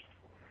horse.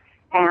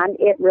 And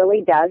it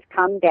really does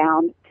come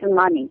down to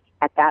money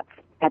at that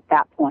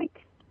point.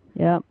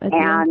 Yeah.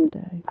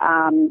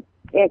 And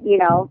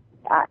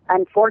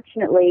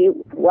unfortunately,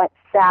 what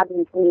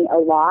saddens me a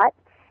lot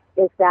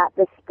is that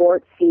the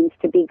sport seems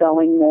to be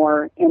going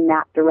more in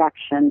that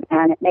direction,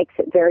 and it makes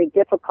it very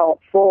difficult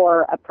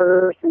for a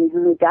person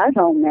who does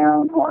own their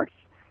own horse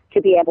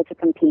to be able to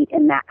compete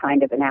in that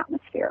kind of an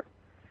atmosphere.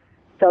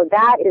 So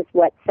that is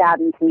what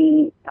saddens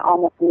me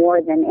almost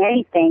more than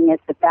anything, is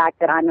the fact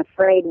that I'm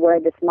afraid where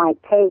this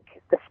might take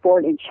the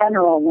sport in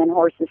general when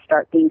horses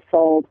start being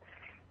sold.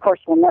 Of course,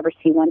 we'll never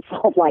see one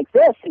sold like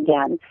this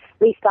again.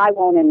 At least I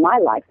won't in my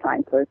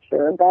lifetime for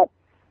sure. But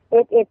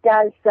it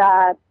does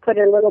put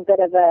a little bit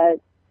of a,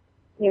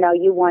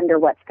 you wonder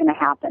what's going to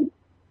happen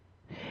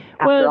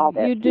after all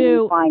this. You do.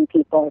 You find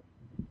people.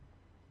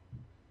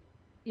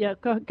 Yeah,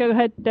 go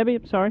ahead, Debbie.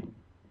 I'm sorry.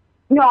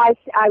 No,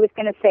 I was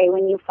going to say,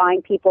 when you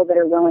find people that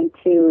are willing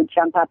to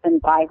jump up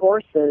and buy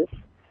horses,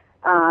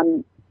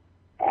 and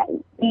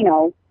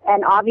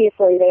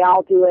obviously they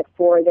all do it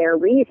for their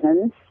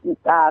reasons,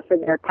 for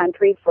their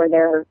country, for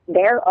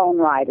their own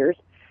riders.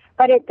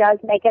 But it does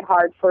make it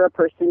hard for a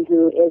person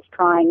who is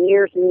trying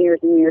years and years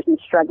and years and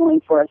struggling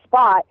for a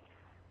spot,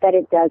 that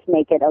it does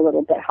make it a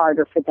little bit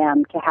harder for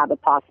them to have a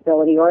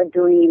possibility or a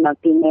dream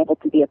of being able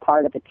to be a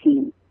part of a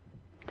team.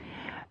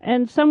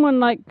 And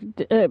someone like,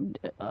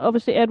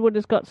 obviously Edward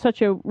has got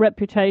such a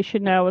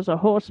reputation now as a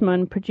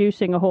horseman,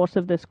 producing a horse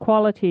of this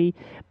quality,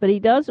 but he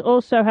does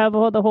also have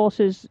other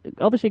horses,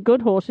 obviously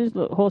good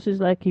horses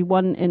like he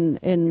won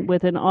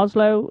in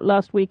Oslo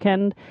last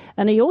weekend,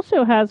 and he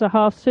also has a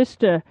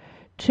half-sister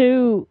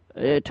to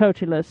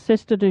Totilas,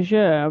 Sister de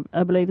Jure,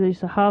 I believe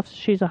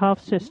she's a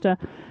half-sister,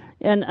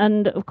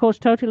 and of course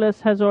Totilas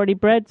has already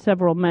bred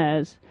several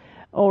mares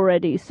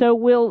already. So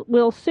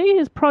we'll see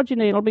his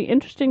progeny. It'll be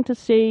interesting to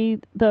see,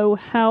 though,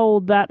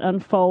 how that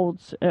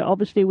unfolds.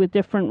 Obviously, with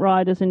different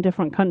riders in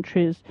different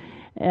countries,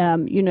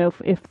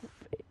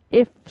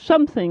 if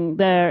something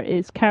there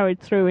is carried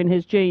through in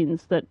his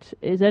genes that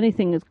is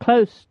anything as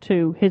close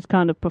to his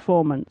kind of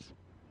performance.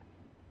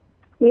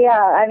 Yeah,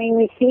 I mean,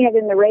 we've seen it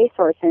in the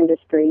racehorse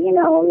industry.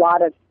 A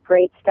lot of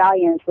great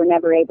stallions were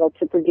never able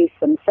to produce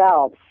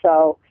themselves.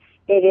 So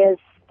it is,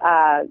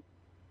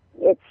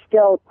 it's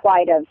still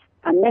quite a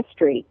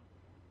mystery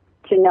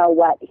to know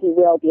what he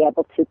will be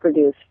able to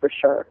produce for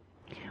sure.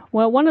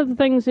 Well, one of the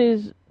things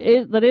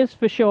that is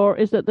for sure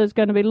is that there's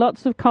going to be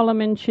lots of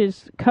column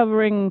inches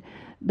covering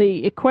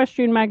the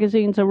equestrian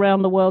magazines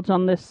around the world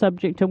on this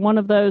subject, and one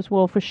of those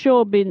will for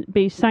sure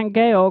be St.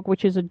 Georg,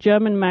 which is a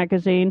German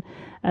magazine,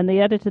 and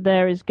the editor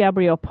there is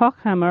Gabrielle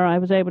Pochhammer. I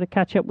was able to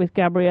catch up with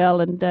Gabrielle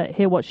and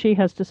hear what she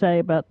has to say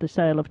about the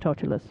sale of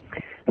Totilas.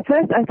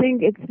 First, I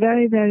think it's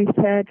very, very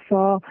sad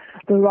for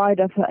the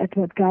rider, for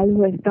Edward Gall,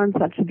 who has done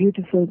such a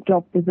beautiful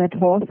job with that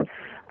horse.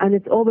 And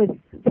it's always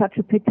such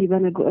a pity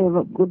when a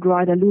good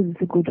rider loses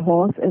a good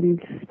horse,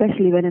 and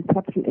especially when it's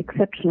such an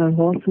exceptional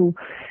horse who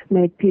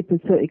made people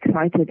so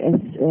excited, as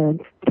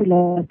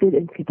Totilas did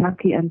in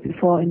Kentucky and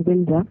before in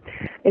Windsor.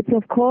 It's,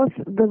 of course,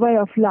 the way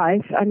of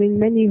life. I mean,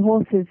 many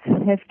horses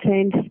have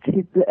changed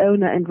the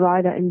owner and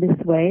rider in this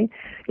way.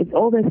 It's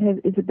always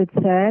is a bit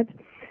sad.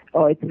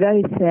 It's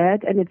very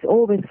sad, and it's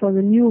always for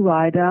the new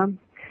rider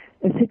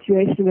a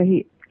situation where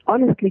he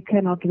honestly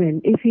cannot win.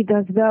 If he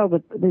does well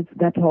with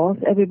that horse,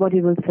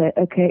 everybody will say,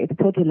 okay, it's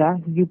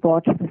Totilas, you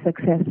bought the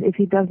success. If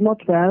he does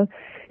not well,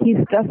 he's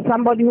just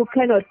somebody who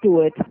cannot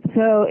do it.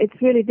 So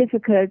it's really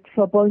difficult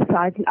for both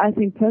sides, and I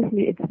think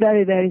personally it's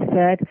very, very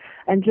sad.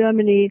 And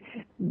Germany,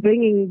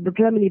 bringing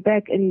Germany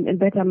back in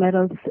better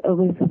medals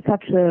with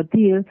such a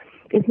deal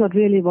is not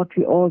really what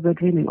we all were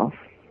dreaming of.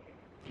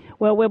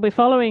 Well, we'll be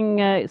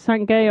following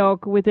St.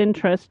 Georg with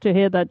interest to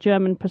hear that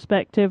German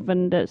perspective,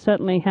 and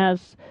certainly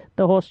as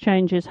the horse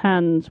changes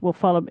hands, we'll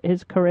follow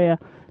his career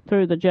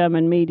through the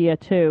German media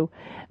too.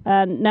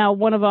 And now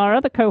one of our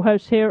other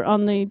co-hosts here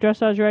on the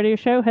Dressage Radio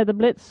Show, Heather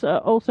Blitz,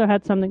 also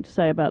had something to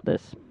say about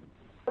this.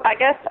 I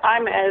guess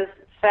I'm as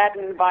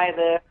saddened by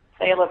the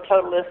sale of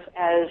Totilas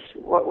as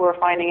what we're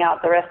finding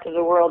out the rest of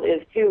the world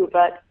is too,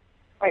 but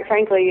quite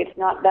frankly, it's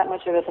not that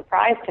much of a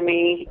surprise to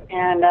me.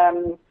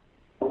 And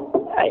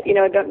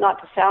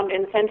not to sound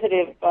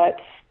insensitive, but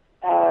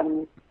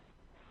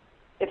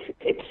if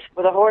it's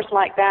with a horse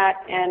like that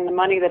and the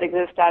money that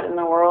exists out in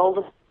the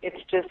world,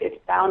 it's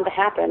bound to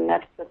happen.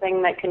 That's the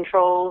thing that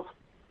controls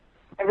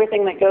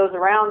everything that goes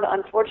around,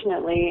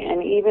 unfortunately,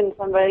 and even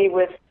somebody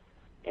with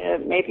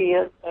maybe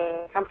a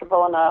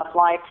comfortable enough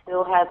life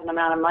still has an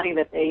amount of money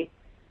that they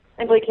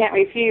simply can't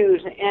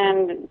refuse,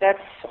 and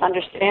that's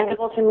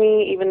understandable to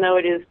me, even though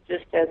it is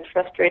just as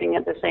frustrating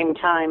at the same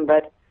time.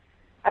 But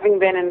having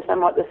been in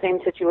somewhat the same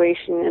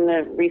situation in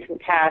the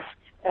recent past,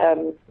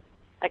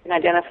 I can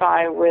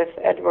identify with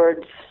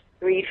Edward's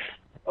grief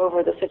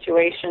over the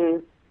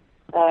situation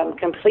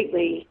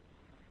completely,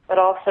 but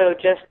also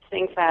just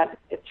think that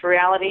it's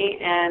reality,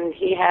 and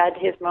he had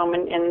his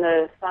moment in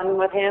the sun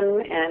with him,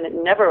 and it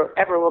never,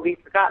 ever will be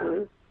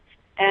forgotten.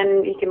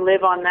 And he can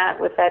live on that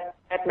with that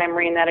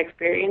memory and that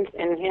experience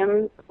in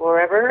him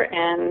forever,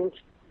 and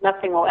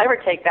nothing will ever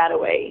take that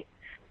away.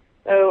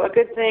 So a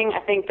good thing, I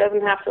think,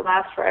 doesn't have to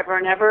last forever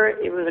and ever.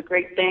 It was a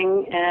great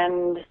thing,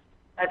 and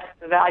that's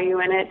the value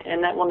in it,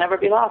 and that will never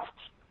be lost.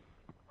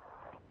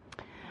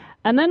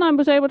 And then I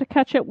was able to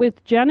catch up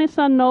with Janice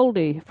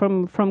Arnoldi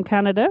from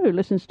Canada, who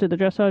listens to the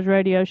Dressage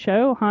Radio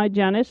Show. Hi,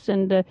 Janice,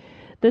 and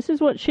this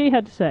is what she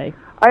had to say.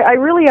 I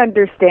really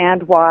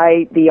understand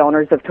why the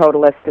owners of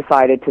Totilas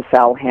decided to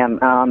sell him.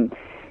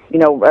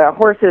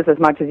 Horses, as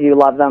much as you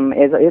love them,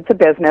 it's a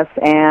business,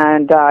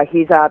 and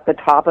he's at the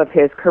top of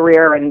his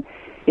career. And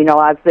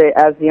as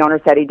the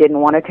owner said, he didn't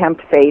want to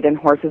tempt fate, and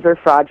horses are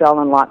fragile,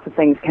 and lots of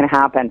things can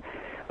happen.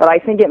 But I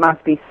think it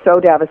must be so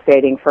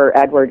devastating for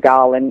Edward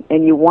Gall, and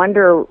you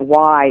wonder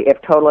why, if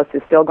Totilas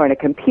is still going to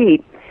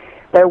compete,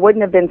 there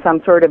wouldn't have been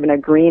some sort of an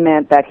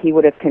agreement that he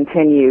would have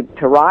continued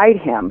to ride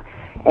him.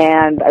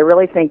 And I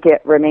really think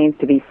it remains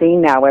to be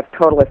seen now, if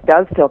Totilas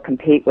does still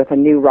compete with a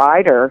new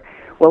rider,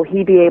 will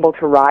he be able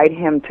to ride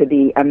him to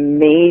the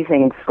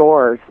amazing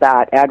scores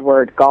that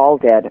Edward Gall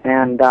did?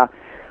 And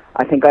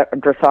I think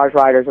dressage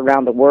riders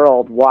around the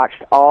world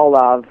watched all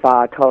of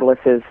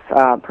Totilas's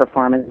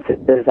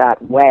performances at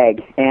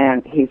WEG,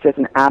 and he's just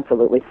an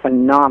absolutely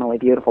phenomenally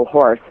beautiful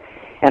horse.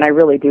 And I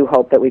really do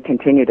hope that we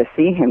continue to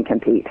see him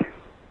compete.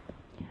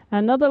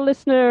 Another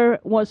listener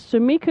was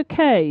Sumiko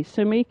K.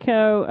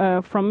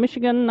 Sumiko from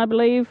Michigan, I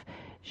believe.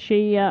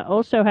 She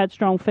also had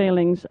strong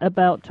feelings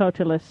about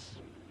Totilas.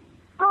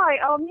 Hi.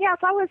 Yes,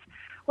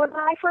 when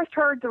I first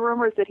heard the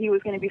rumors that he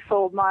was going to be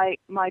sold, my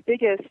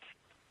biggest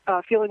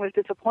feeling was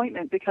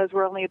disappointment, because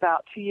we're only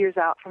about 2 years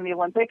out from the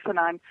Olympics, and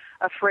I'm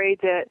afraid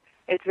that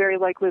it's very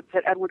likely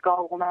that Edward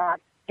Gall will not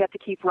get to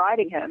keep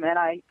riding him. And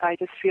I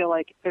just feel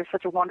like they're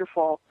such a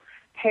wonderful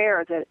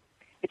pair that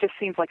it just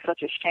seems like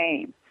such a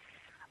shame.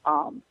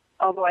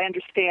 Although I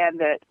understand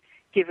that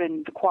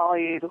given the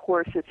quality of the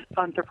horse, it's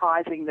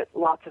unsurprising that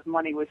lots of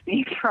money was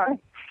being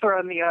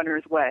thrown the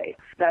owner's way.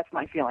 That's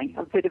my feeling,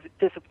 a bit of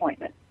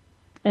disappointment.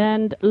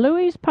 And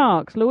Louise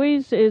Parks.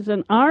 Louise is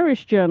an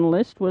Irish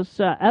journalist, was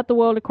at the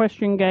World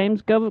Equestrian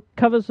Games,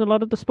 covers a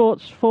lot of the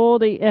sports for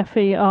the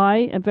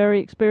FEI, a very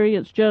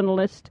experienced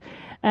journalist.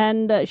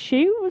 And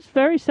she was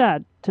very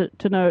sad to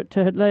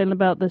learn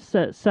about this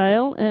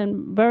sale,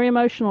 and very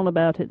emotional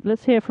about it.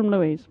 Let's hear from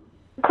Louise.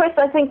 Chris,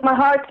 I think my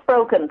heart's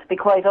broken, to be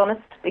quite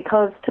honest,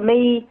 because to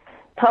me,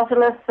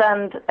 Totilas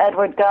and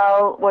Edward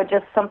Gall were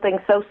just something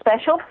so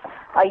special.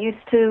 I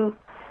used to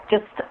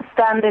just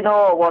stand in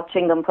awe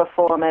watching them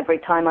perform every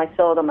time I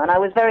saw them, and I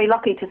was very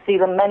lucky to see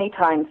them many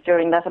times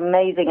during that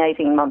amazing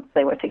 18 months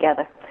they were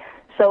together.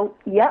 So,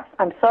 yeah,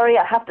 I'm sorry,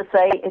 I have to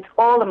say, it's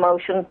all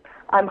emotion.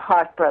 I'm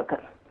heartbroken.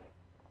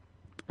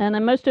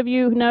 And most of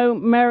you know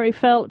Mary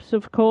Phelps,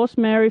 of course.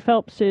 Mary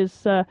Phelps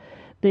is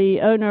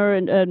the owner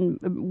and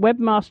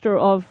webmaster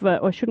of,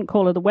 I shouldn't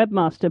call her the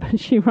webmaster, but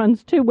she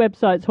runs two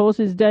websites,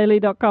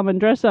 horsesdaily.com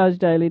and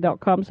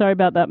dressagedaily.com. Sorry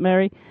about that,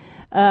 Mary.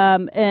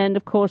 And,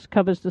 of course,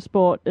 covers the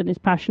sport and is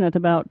passionate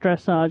about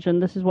dressage.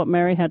 And this is what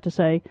Mary had to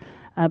say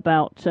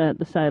about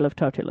the sale of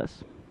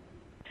Totilas.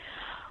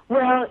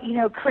 Well,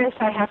 Chris,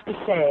 I have to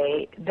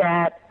say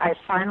that I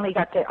finally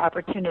got the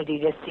opportunity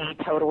to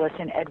see Totilas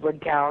and Edward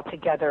Gall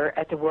together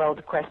at the World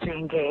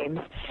Equestrian Games,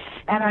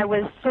 and I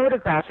was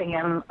photographing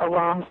him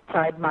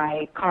alongside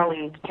my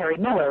colleague, Terry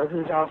Miller,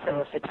 who's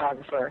also a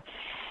photographer,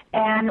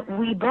 and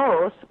we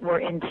both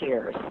were in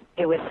tears.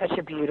 It was such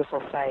a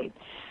beautiful sight.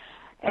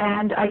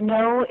 And I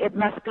know it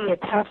must be a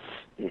tough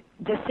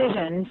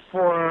decision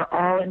for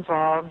all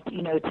involved,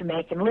 to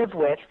make and live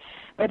with,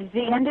 but at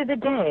the end of the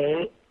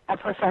day, a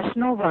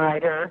professional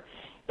rider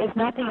is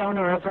not the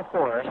owner of a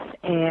horse,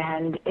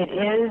 and it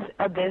is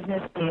a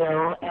business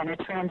deal and a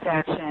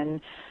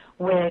transaction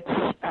which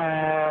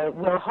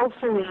will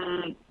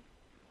hopefully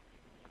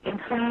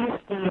increase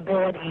the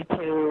ability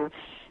to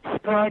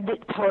spread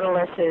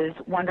Totilas's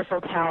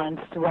wonderful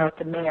talents throughout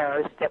the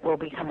mares that will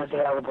become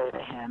available to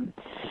him.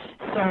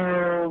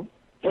 So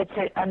it's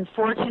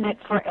unfortunate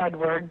for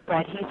Edward,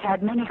 but he's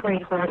had many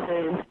great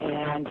horses,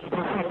 and he's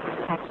had a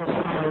successful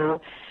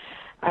show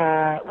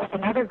with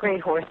another great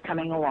horse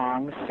coming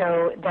along.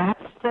 So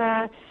that's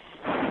the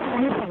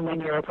thing when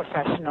you're a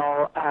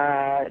professional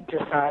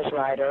dressage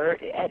rider.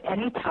 At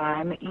any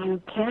time, you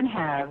can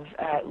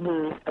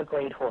lose a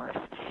great horse.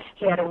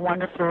 He had a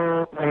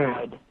wonderful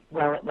ride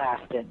while it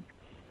lasted.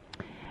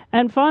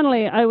 And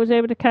finally, I was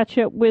able to catch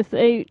up with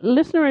a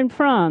listener in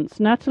France,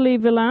 Nathalie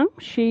Villain.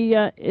 She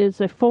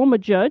is a former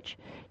judge.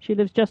 She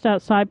lives just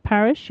outside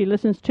Paris. She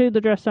listens to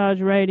the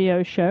Dressage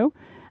radio show.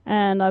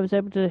 And I was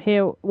able to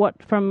hear what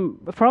from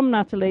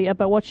Nathalie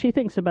about what she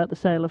thinks about the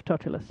sale of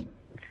Totilas.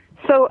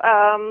 So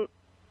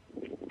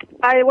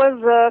I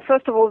was,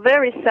 first of all,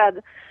 very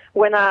sad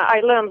when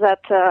I learned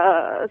that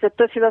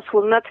Totilas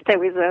will not stay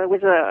with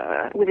his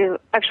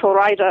actual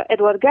rider,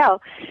 Edward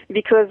Gall,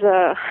 because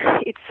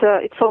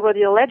it's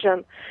already a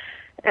legend.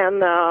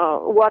 And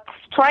what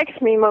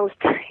strikes me most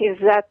is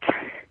that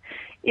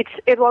it's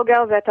Edward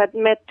Gall that had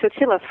met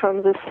Totilas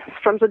from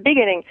the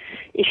beginning.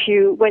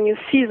 When you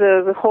see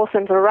the horse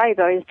and the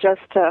rider, it's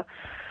just a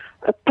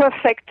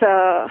perfect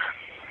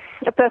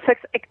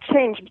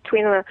exchange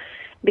between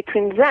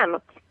them.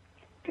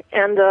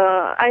 And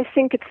I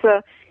think it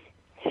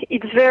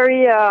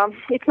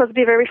must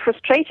be very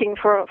frustrating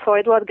for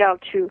Edward Gall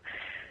to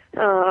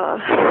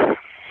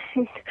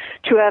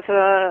have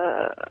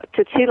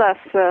Totilas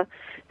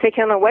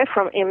taken away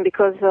from him,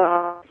 because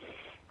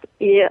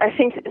I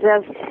think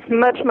there's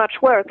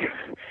much work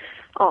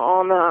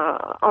on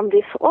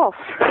this horse.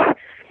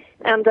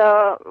 And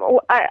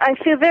I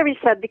feel very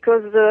sad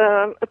because,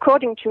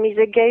 according to me,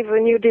 they gave a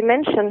new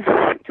dimension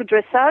to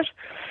dressage,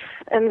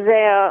 and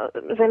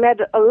they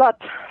made a lot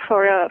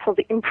for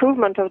the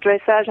improvement of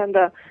dressage, and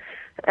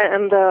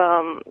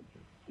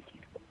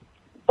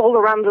all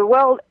around the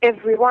world,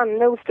 everyone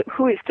knows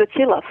who is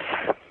Totilas.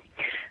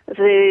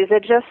 They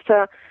just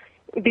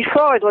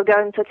before Edward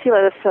Gall and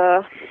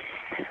Totilas,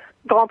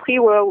 Grand Prix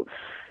was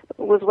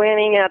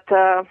winning at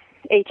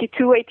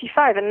 82,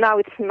 85, and now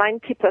it's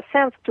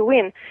 90% to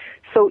win.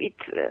 So it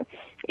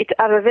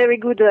has a very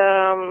good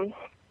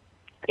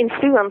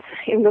influence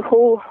in the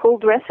whole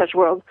dressage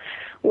world.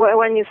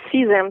 When you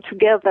see them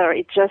together,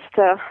 it's just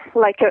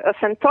like a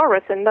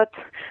centaurus and not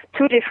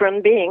two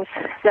different beings.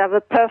 They have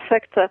a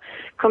perfect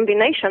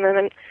combination,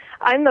 and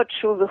I'm not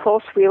sure the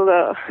horse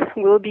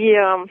will be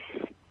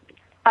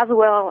as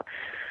well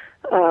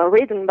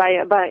ridden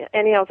by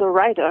any other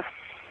rider.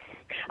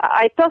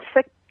 I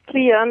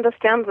perfectly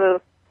understand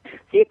the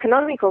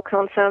economical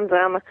concerns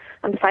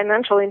and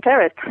financial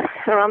interest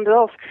around the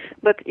horse,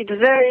 but it's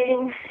very,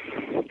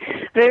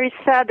 very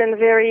sad and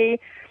very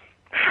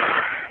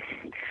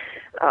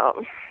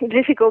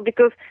difficult,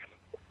 because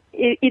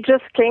he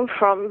just came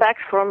back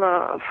from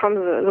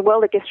the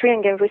World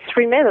Equestrian Games with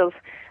 3 medals,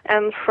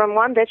 and from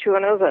one day to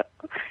another,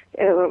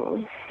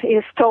 he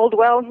is told,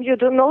 well, you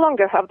no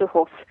longer have the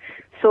horse.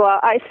 So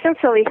I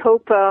sincerely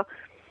hope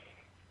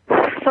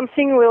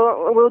something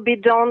will be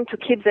done to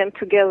keep them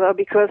together,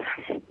 because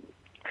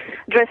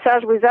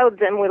dressage without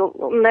them will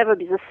never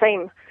be the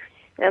same.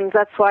 And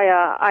that's why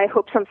I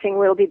hope something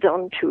will be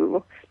done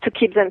to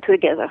keep them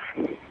together.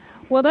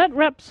 Well, that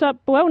wraps up.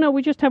 Well, no,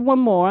 we just have one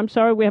more. I'm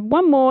sorry, we have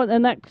one more,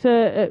 and that's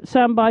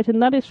soundbite,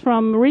 and that is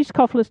from Reese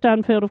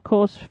Koffler-Stanfield, of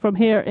course, from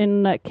here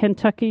in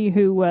Kentucky,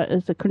 who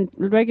is a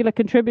regular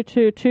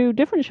contributor to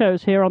different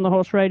shows here on the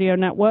Horse Radio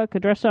Network, a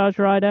dressage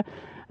rider,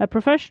 a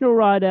professional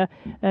rider,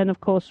 and,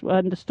 of course,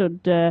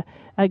 understood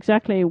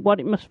exactly what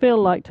it must feel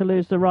like to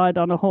lose the ride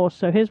on a horse.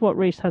 So here's what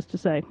Reese has to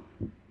say.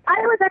 I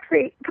was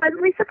actually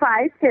pleasantly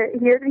surprised to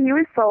hear that he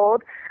was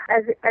sold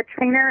as a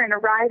trainer and a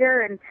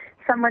rider and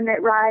someone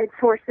that rides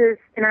horses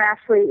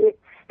internationally.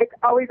 It's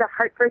always a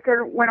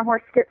heartbreaker when a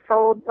horse gets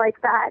sold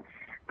like that.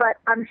 But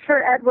I'm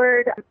sure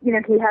Edward, he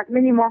has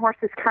many more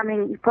horses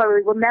coming. He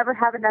probably will never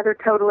have another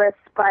Totilas.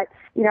 But,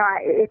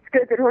 it's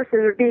good that horses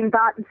are being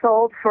bought and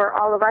sold for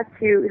all of us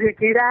who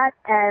do that.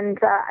 And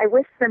I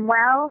wish them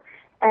well.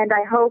 And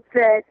I hope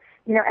that,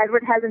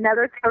 Edward has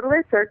another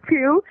Totilas or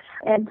 2,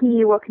 and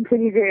he will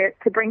continue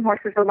to bring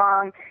horses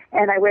along.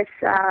 And I wish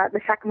the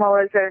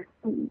Shakamolas the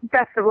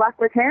best of luck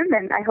with him,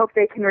 and I hope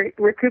they can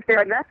recoup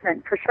their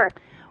investment for sure.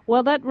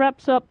 Well, that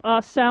wraps up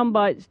our sound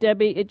bites,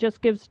 Debbie. It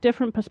just gives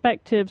different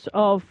perspectives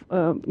of,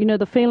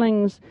 the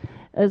feelings,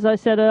 as I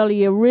said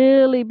earlier,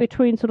 really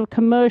between sort of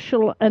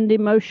commercial and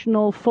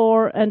emotional,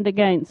 for and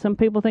against. Some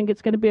people think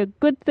it's going to be a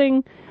good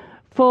thing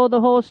for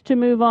the horse to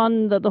move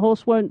on, that the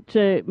horse won't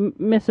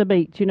miss a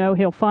beat.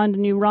 He'll find a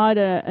new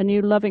rider, a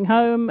new loving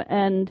home,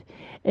 and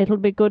it'll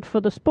be good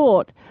for the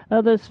sport.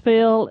 Others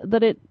feel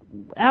that it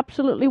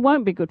absolutely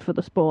won't be good for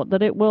the sport,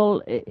 that it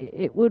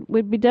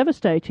would be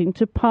devastating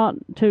to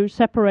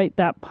separate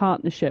that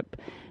partnership.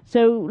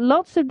 So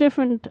lots of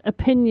different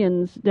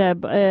opinions,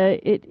 Deb.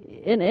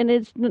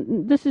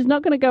 This is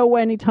not going to go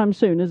away anytime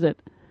soon, is it?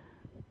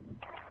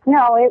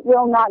 No, it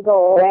will not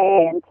go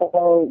away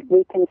until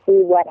we can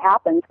see what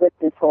happens with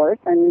this horse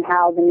and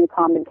how the new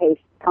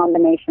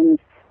combinations,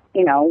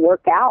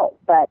 work out.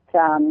 But,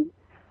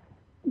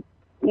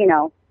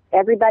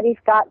 everybody's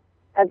got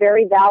a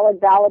very valid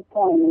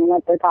point in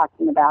what they're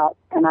talking about.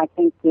 And I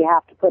think you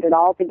have to put it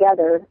all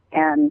together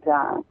and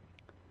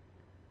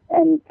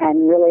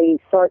really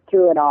sort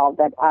through it all.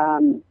 But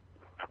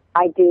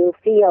I do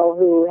feel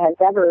who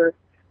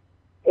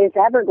is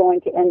ever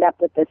going to end up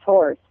with this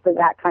horse for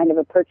that kind of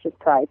a purchase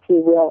price, he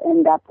will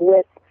end up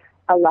with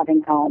a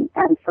loving home.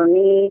 And for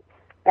me,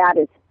 that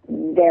is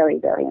very,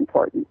 very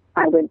important.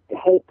 I would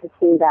hate to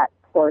see that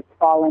horse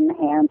fall in the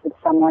hands of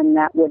someone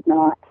that would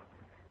not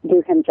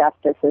do him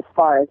justice as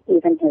far as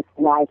even his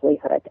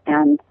livelihood.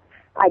 And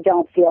I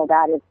don't feel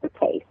that is the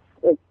case.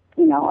 It's,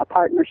 a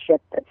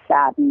partnership that's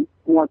saddened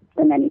more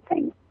than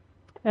anything.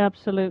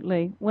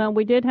 Absolutely. Well,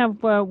 we did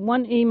have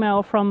one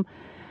email from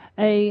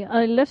a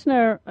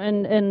listener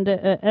and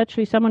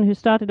actually someone who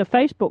started a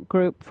Facebook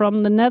group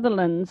from the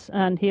Netherlands,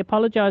 and he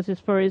apologizes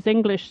for his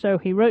English, so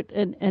he wrote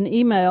an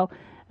email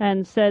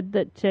and said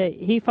that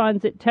he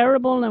finds it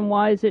terrible, and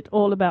why is it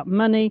all about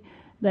money?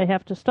 They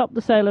have to stop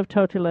the sale of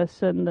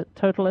Totilas, and that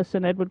Totilas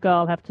and Edward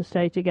Gall have to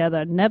stay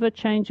together. Never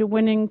change a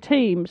winning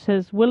team,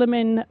 says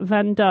Willemijn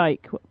van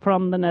Dijk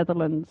from the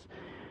Netherlands.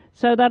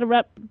 So that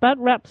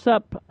wraps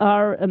up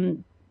our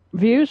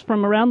views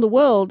from around the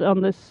world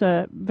on this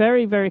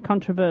very, very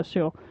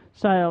controversial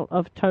sale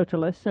of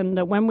Totilas. And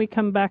when we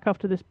come back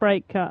after this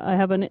break, I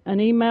have an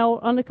email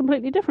on a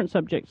completely different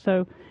subject.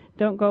 So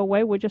don't go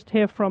away. We'll just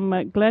hear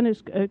from Glenn,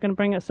 who's going to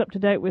bring us up to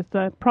date with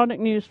product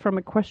news from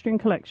Equestrian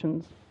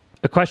Collections.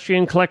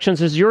 Equestrian Collections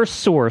is your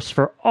source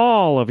for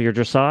all of your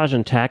dressage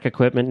and tack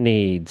equipment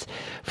needs.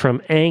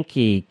 From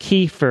Anki,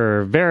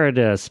 Kiefer,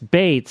 Veridus,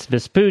 Bates,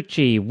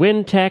 Vespucci,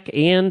 Wintec,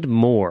 and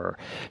more.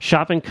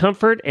 Shop in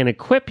comfort and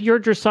equip your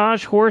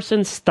dressage horse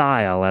in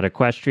style at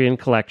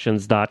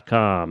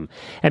equestriancollections.com.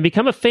 And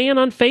become a fan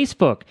on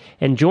Facebook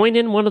and join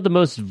in one of the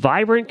most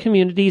vibrant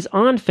communities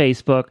on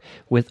Facebook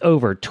with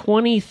over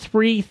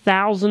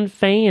 23,000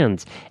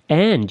 fans.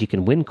 And you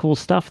can win cool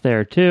stuff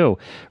there, too.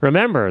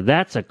 Remember,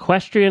 that's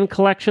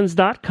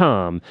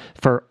equestriancollections.com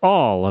for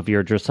all of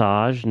your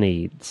dressage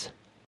needs.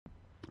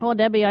 Well,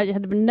 Debbie, I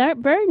had a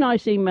very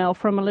nice email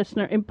from a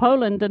listener in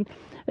Poland. And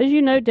as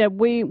you know, Deb,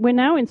 we're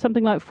now in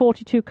something like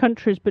 42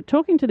 countries. But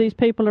talking to these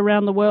people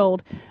around the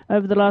world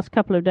over the last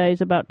couple of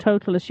days about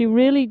Totilas, you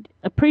really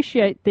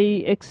appreciate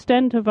the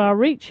extent of our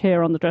reach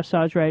here on the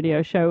Dressage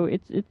Radio Show.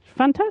 It's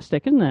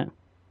fantastic, isn't it?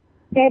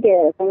 It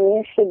is, and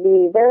you should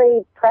be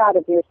very proud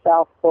of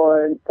yourself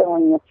for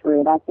going this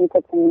route. I think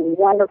it's a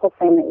wonderful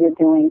thing that you're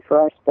doing for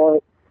our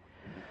sport.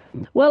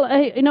 Well,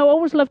 I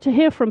always love to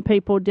hear from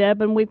people,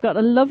 Deb, and we've got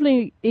a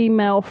lovely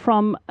email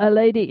from a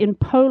lady in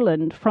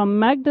Poland, from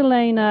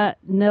Magdalena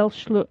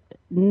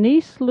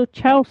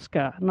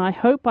Nisluchowska, and I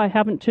hope I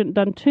haven't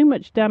done too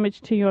much damage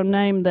to your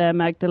name there,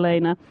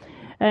 Magdalena.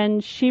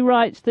 And she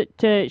writes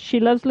that she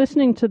loves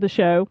listening to the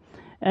show,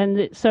 and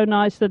it's so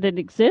nice that it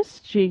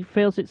exists. She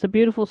feels it's a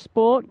beautiful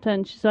sport,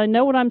 and she says, I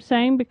know what I'm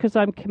saying because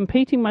I'm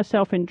competing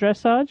myself in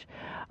dressage.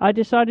 I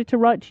decided to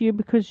write to you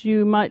because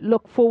you might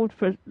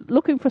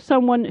looking for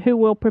someone who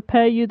will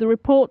prepare you the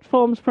report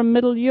forms from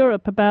Middle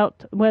Europe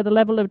about where the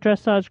level of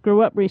dressage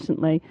grew up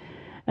recently.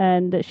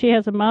 And she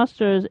has a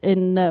master's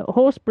in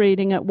horse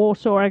breeding at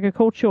Warsaw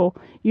Agricultural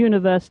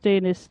University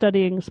and is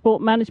studying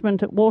sport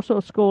management at Warsaw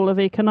School of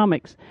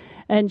Economics.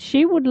 And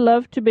she would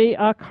love to be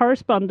our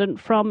correspondent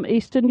from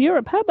Eastern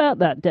Europe. How about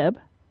that, Deb?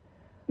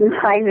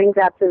 I think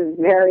that's a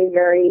very,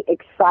 very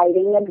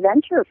exciting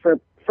adventure for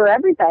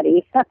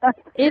everybody.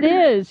 It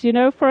is,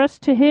 for us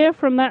to hear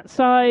from that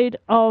side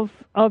of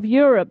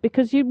Europe,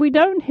 because we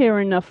don't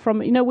hear enough from,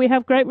 we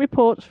have great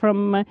reports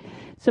from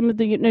some of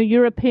the,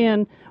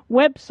 European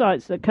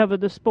websites that cover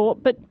the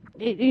sport, but,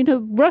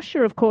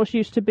 Russia, of course,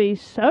 used to be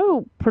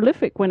so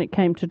prolific when it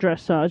came to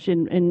dressage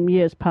in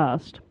years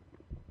past.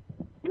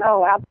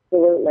 Oh,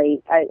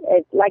 absolutely.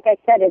 Like I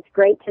said, it's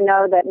great to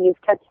know that you've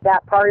touched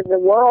that part of the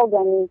world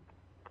and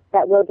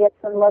that we'll get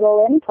some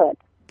little input.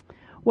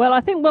 Well,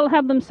 I think we'll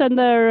have them send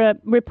their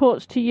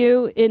reports to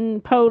you in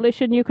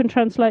Polish, and you can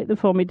translate them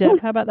for me, Deb.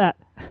 How about that?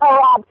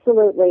 Oh,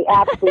 absolutely,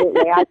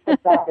 absolutely. I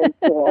think that is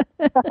cool.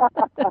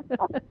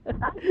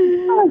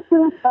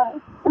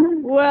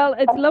 Well,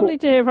 it's lovely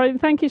to hear from you.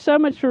 Thank you so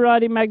much for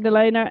writing,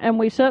 Magdalena, and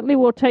we certainly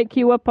will take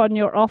you up on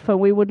your offer.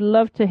 We would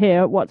love to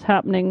hear what's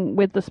happening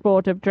with the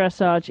sport of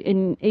dressage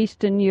in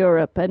Eastern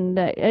Europe, and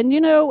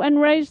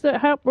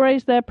help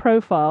raise their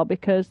profile,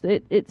 because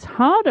it's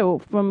harder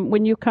from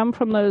when you come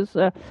from those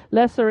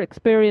lesser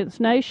experienced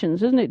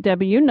nations, isn't it,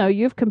 Debbie?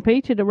 You've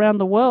competed around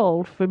the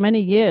world for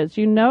many years.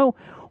 You know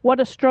what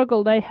a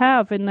struggle they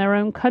have in their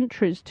own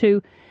countries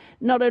to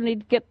not only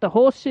get the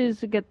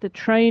horses, to get the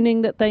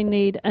training that they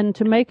need, and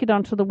to make it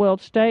onto the world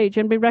stage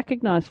and be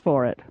recognized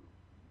for it.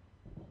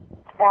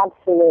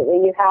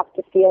 Absolutely. You have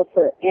to feel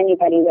for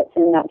anybody that's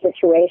in that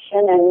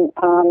situation,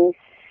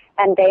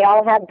 and they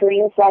all have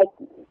dreams like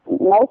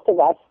most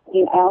of us,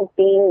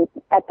 being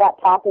at that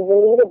top of the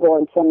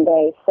leaderboard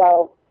someday.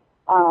 So,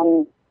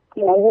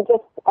 you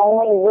just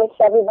only wish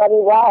everybody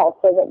well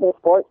so that the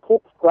sport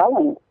keeps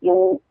growing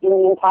in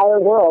the entire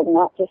world,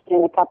 not just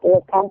in a couple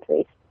of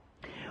countries.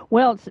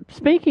 Well,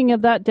 speaking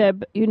of that,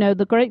 Deb,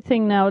 the great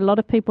thing now, a lot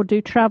of people do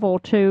travel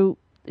to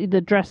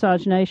the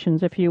dressage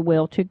nations, if you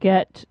will, to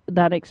get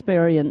that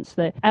experience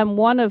there. And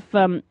one of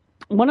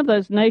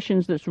those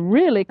nations that's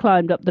really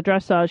climbed up the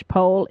dressage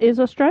pole is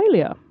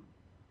Australia.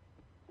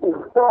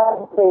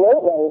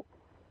 Absolutely.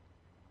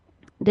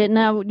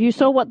 Now, you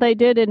saw what they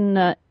did in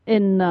the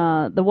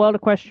World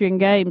Equestrian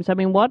Games. I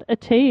mean, what a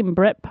team.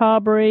 Brett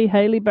Parbury,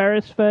 Hayley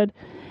Beresford,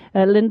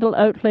 Lyndall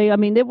Oatley. I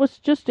mean, it was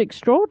just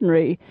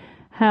extraordinary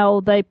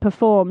how they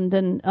performed,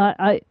 and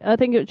I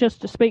think it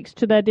just speaks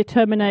to their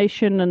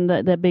determination and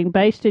that they're being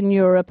based in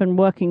Europe and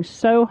working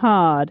so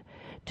hard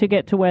to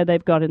get to where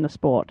they've got in the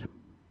sport.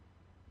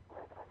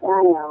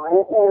 I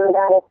know, and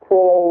that is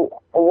truly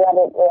what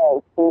it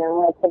is.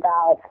 It's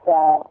about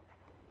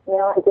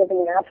not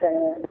giving up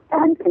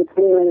and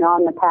continuing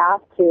on the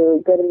path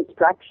to good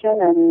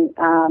instruction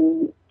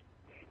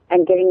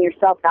and getting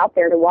yourself out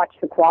there to watch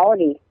the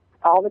quality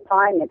all the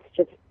time. It's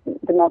just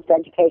the most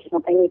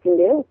educational thing you can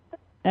do.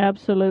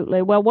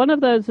 Absolutely. Well, one of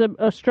those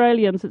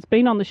Australians that's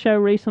been on the show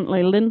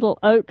recently, Lyndall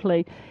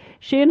Oatley,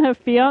 she and her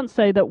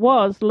fiancé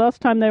last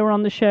time they were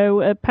on the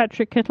show,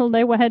 Patrick Kittle,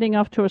 they were heading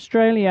off to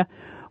Australia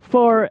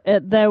for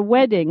their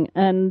wedding.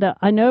 And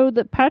I know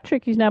that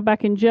Patrick is now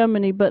back in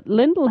Germany, but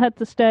Lyndall had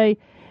to stay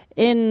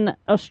in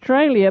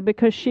Australia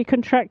because she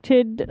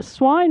contracted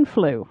swine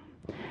flu.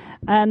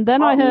 And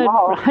then I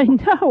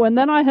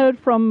heard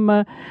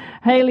from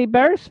Hayley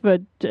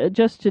Beresford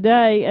just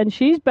today, and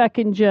she's back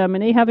in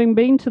Germany, having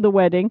been to the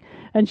wedding,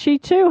 and she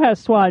too has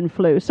swine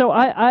flu. So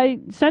I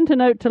sent a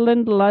note to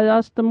Lyndall. I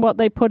asked them what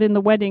they put in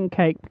the wedding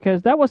cake,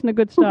 because that wasn't a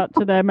good start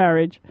to their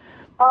marriage.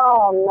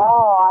 Oh,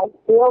 no, I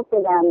feel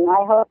for them.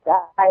 I hope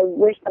that I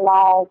wish them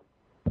all,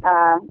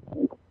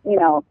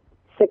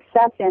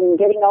 success in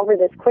getting over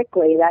this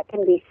quickly. That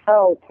can be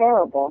so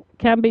terrible.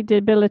 Can be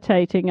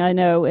debilitating, I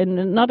know,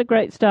 and not a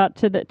great start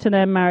to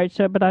their marriage,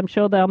 but I'm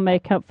sure they'll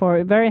make up for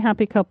it. A very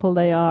happy couple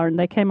they are, and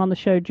they came on the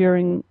show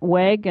during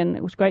WEG, and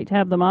it was great to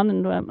have them on,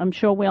 and I'm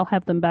sure we'll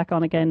have them back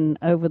on again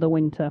over the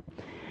winter.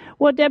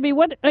 Well, Debbie,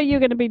 what are you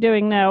going to be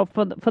doing now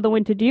for the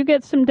winter? Do you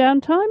get some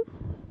downtime?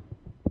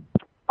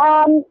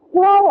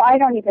 Well, I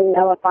don't even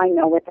know if I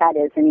know what that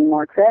is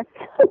anymore, Chris.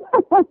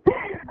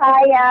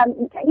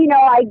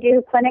 I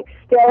do clinics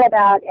still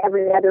about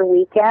every other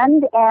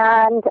weekend,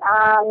 and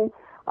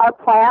our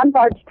plans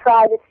are to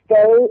try to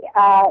stay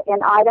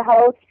in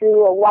Idaho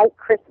through a white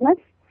Christmas,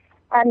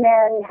 and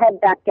then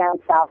head back down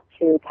south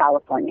to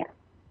California.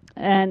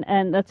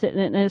 And that's it,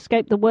 and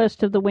escape the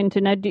worst of the winter.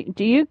 Now,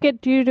 do you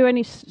do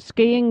any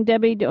skiing,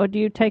 Debbie, or do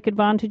you take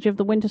advantage of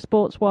the winter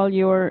sports while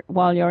you're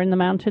in the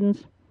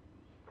mountains?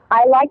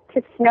 I like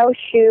to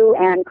snowshoe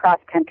and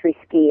cross-country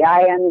ski.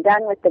 I am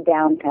done with the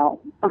downhill.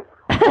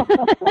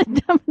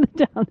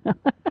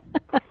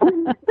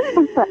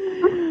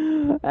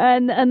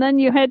 And then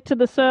you head to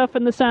the surf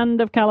and the sand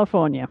of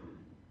California.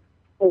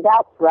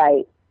 That's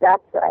right.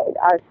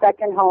 Our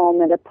second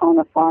home at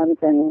Epona Farms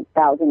in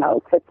Thousand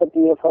Oaks. It's a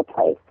beautiful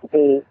place to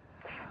be.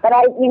 But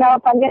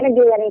if I'm going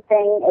to do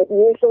anything, it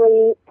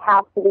usually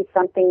has to be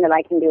something that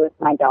I can do with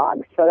my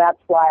dogs. So that's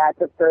why I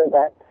prefer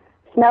the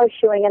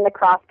snowshoeing and the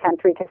cross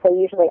country, because they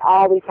usually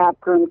always have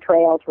groomed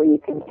trails where you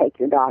can take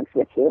your dogs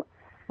with you.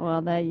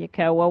 Well, there you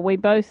go. Well, we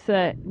both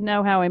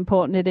know how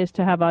important it is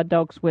to have our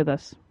dogs with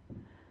us.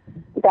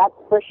 That's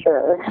for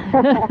sure.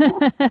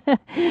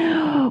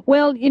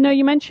 Well,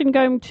 you mentioned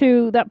going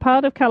to that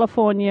part of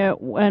California,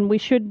 and we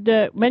should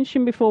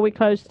mention before we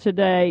close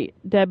today,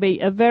 Debbie,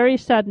 a very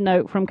sad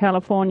note from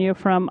California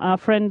from our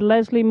friend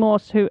Leslie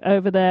Morse, who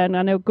over there, and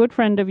I know a good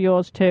friend of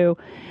yours too,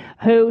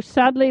 who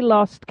sadly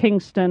lost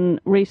Kingston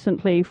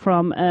recently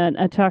from an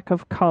attack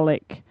of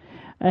colic.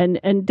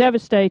 And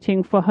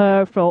devastating for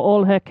her, for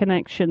all her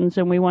connections,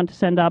 and we want to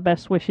send our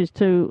best wishes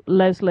to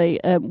Leslie.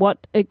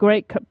 What a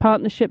great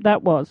partnership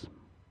that was.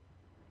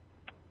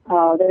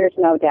 Oh, there's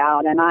no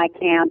doubt, and I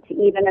can't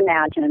even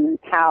imagine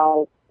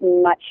how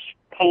much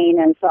pain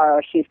and sorrow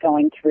she's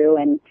going through,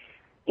 and,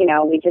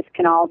 we just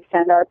can all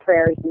send our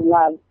prayers and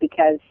love,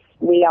 because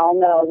we all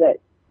know that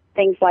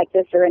things like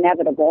this are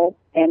inevitable,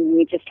 and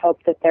we just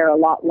hope that they're a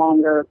lot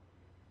longer,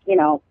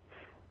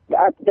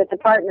 that the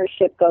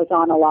partnership goes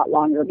on a lot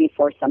longer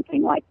before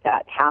something like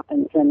that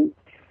happens, and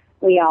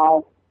we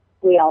all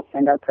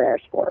send our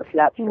prayers for her.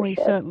 That's for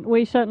sure.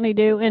 We certainly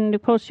do, and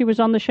of course she was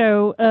on the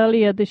show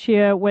earlier this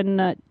year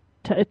when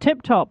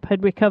Tip Top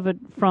had recovered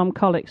from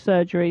colic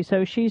surgery,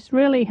 so she's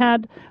really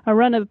had a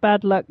run of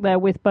bad luck there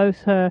with both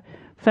her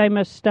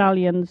famous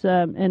stallions,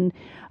 and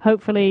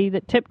hopefully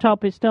that Tip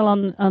Top is still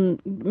on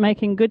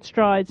making good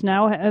strides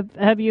now.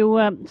 Have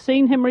you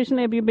seen him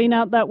recently? Have you been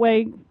out that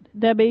way,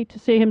 Debbie, to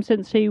see him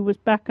since he was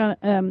back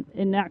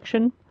in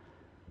action?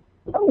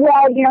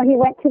 Well, he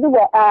went to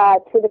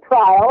the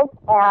trials,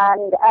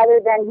 and other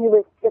than he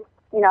was just,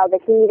 the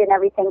heat and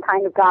everything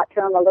kind of got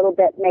to him a little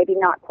bit, maybe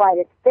not quite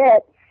as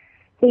fit.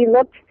 He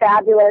looked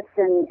fabulous,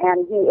 and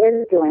he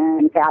is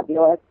doing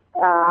fabulous.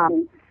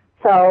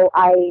 So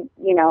I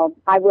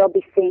will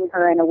be seeing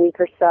her in a week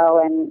or so,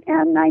 and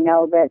I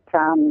know that,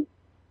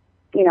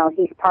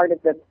 he's part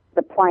of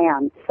the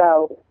plan.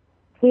 So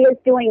he is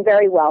doing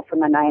very well from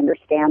what I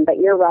understand, but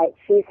you're right.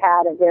 She's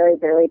had a very,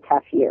 very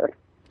tough year.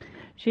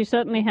 She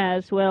certainly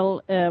has.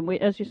 Well,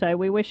 as you say,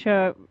 we wish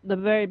her the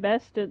very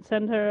best and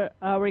send her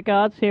our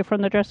regards here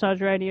from the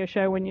Dressage Radio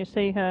Show when you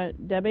see her,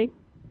 Debbie.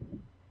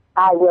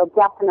 I will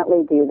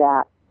definitely do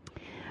that.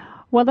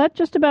 Well, that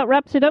just about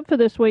wraps it up for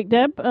this week,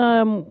 Deb.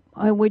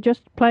 We're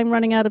just plain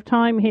running out of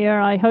time here.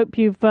 I hope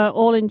you've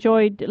all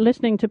enjoyed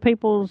listening to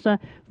people's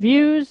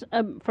views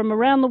from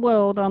around the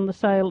world on the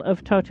sale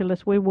of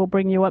Totilas. We will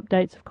bring you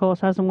updates, of course,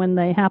 as and when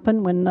they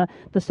happen, when the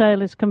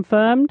sale is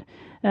confirmed,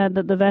 that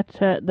the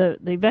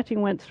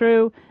vetting went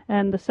through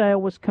and the sale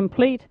was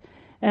complete,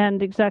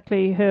 and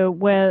exactly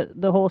where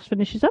the horse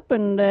finishes up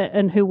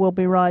and who will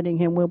be riding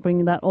him. We'll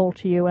bring that all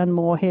to you and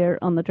more here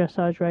on the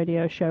Dressage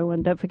Radio Show.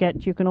 And don't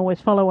forget, you can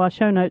always follow our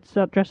show notes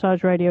at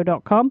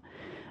dressageradio.com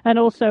and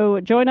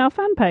also join our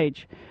fan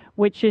page,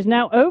 which is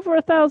now over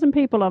 1,000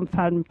 people on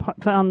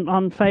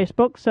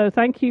Facebook. So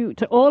thank you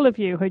to all of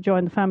you who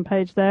joined the fan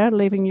page there,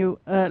 leaving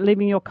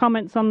your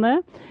comments on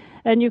there.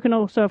 And you can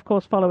also, of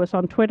course, follow us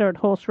on Twitter at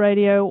Horse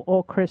Radio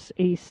or Chris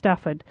E.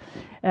 Stafford.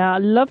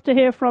 I'd love to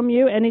hear from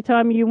you.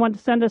 Anytime you want to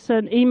send us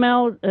an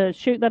email,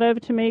 shoot that over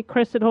to me,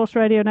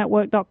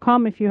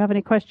 chris@horseradionetwork.com. If you have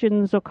any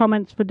questions or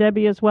comments for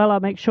Debbie as well,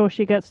 I'll make sure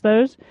she gets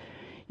those.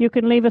 You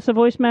can leave us a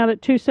voicemail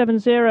at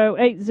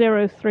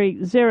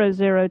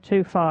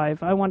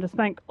 270-803-0025. I want to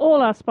thank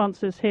all our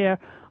sponsors here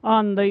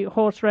on the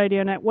Horse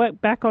Radio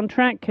Network, Back on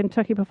Track,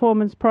 Kentucky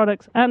Performance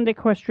Products, and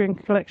Equestrian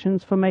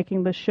Collections for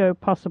making this show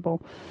possible.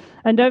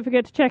 And don't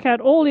forget to check out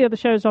all the other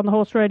shows on the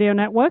Horse Radio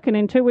Network. And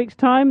in 2 weeks'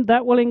 time,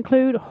 that will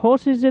include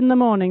Horses in the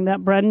Morning,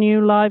 that brand new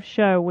live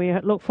show. We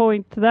look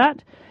forward to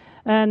that.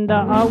 And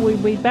I will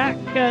be back,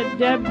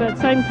 Deb, at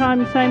same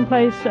time, same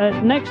place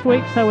next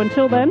week. So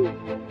until then.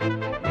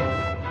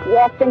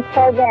 Yes,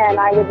 until then,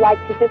 I would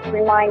like to just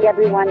remind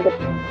everyone to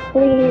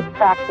please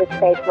practice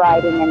safe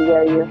riding and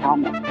wear your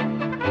helmet.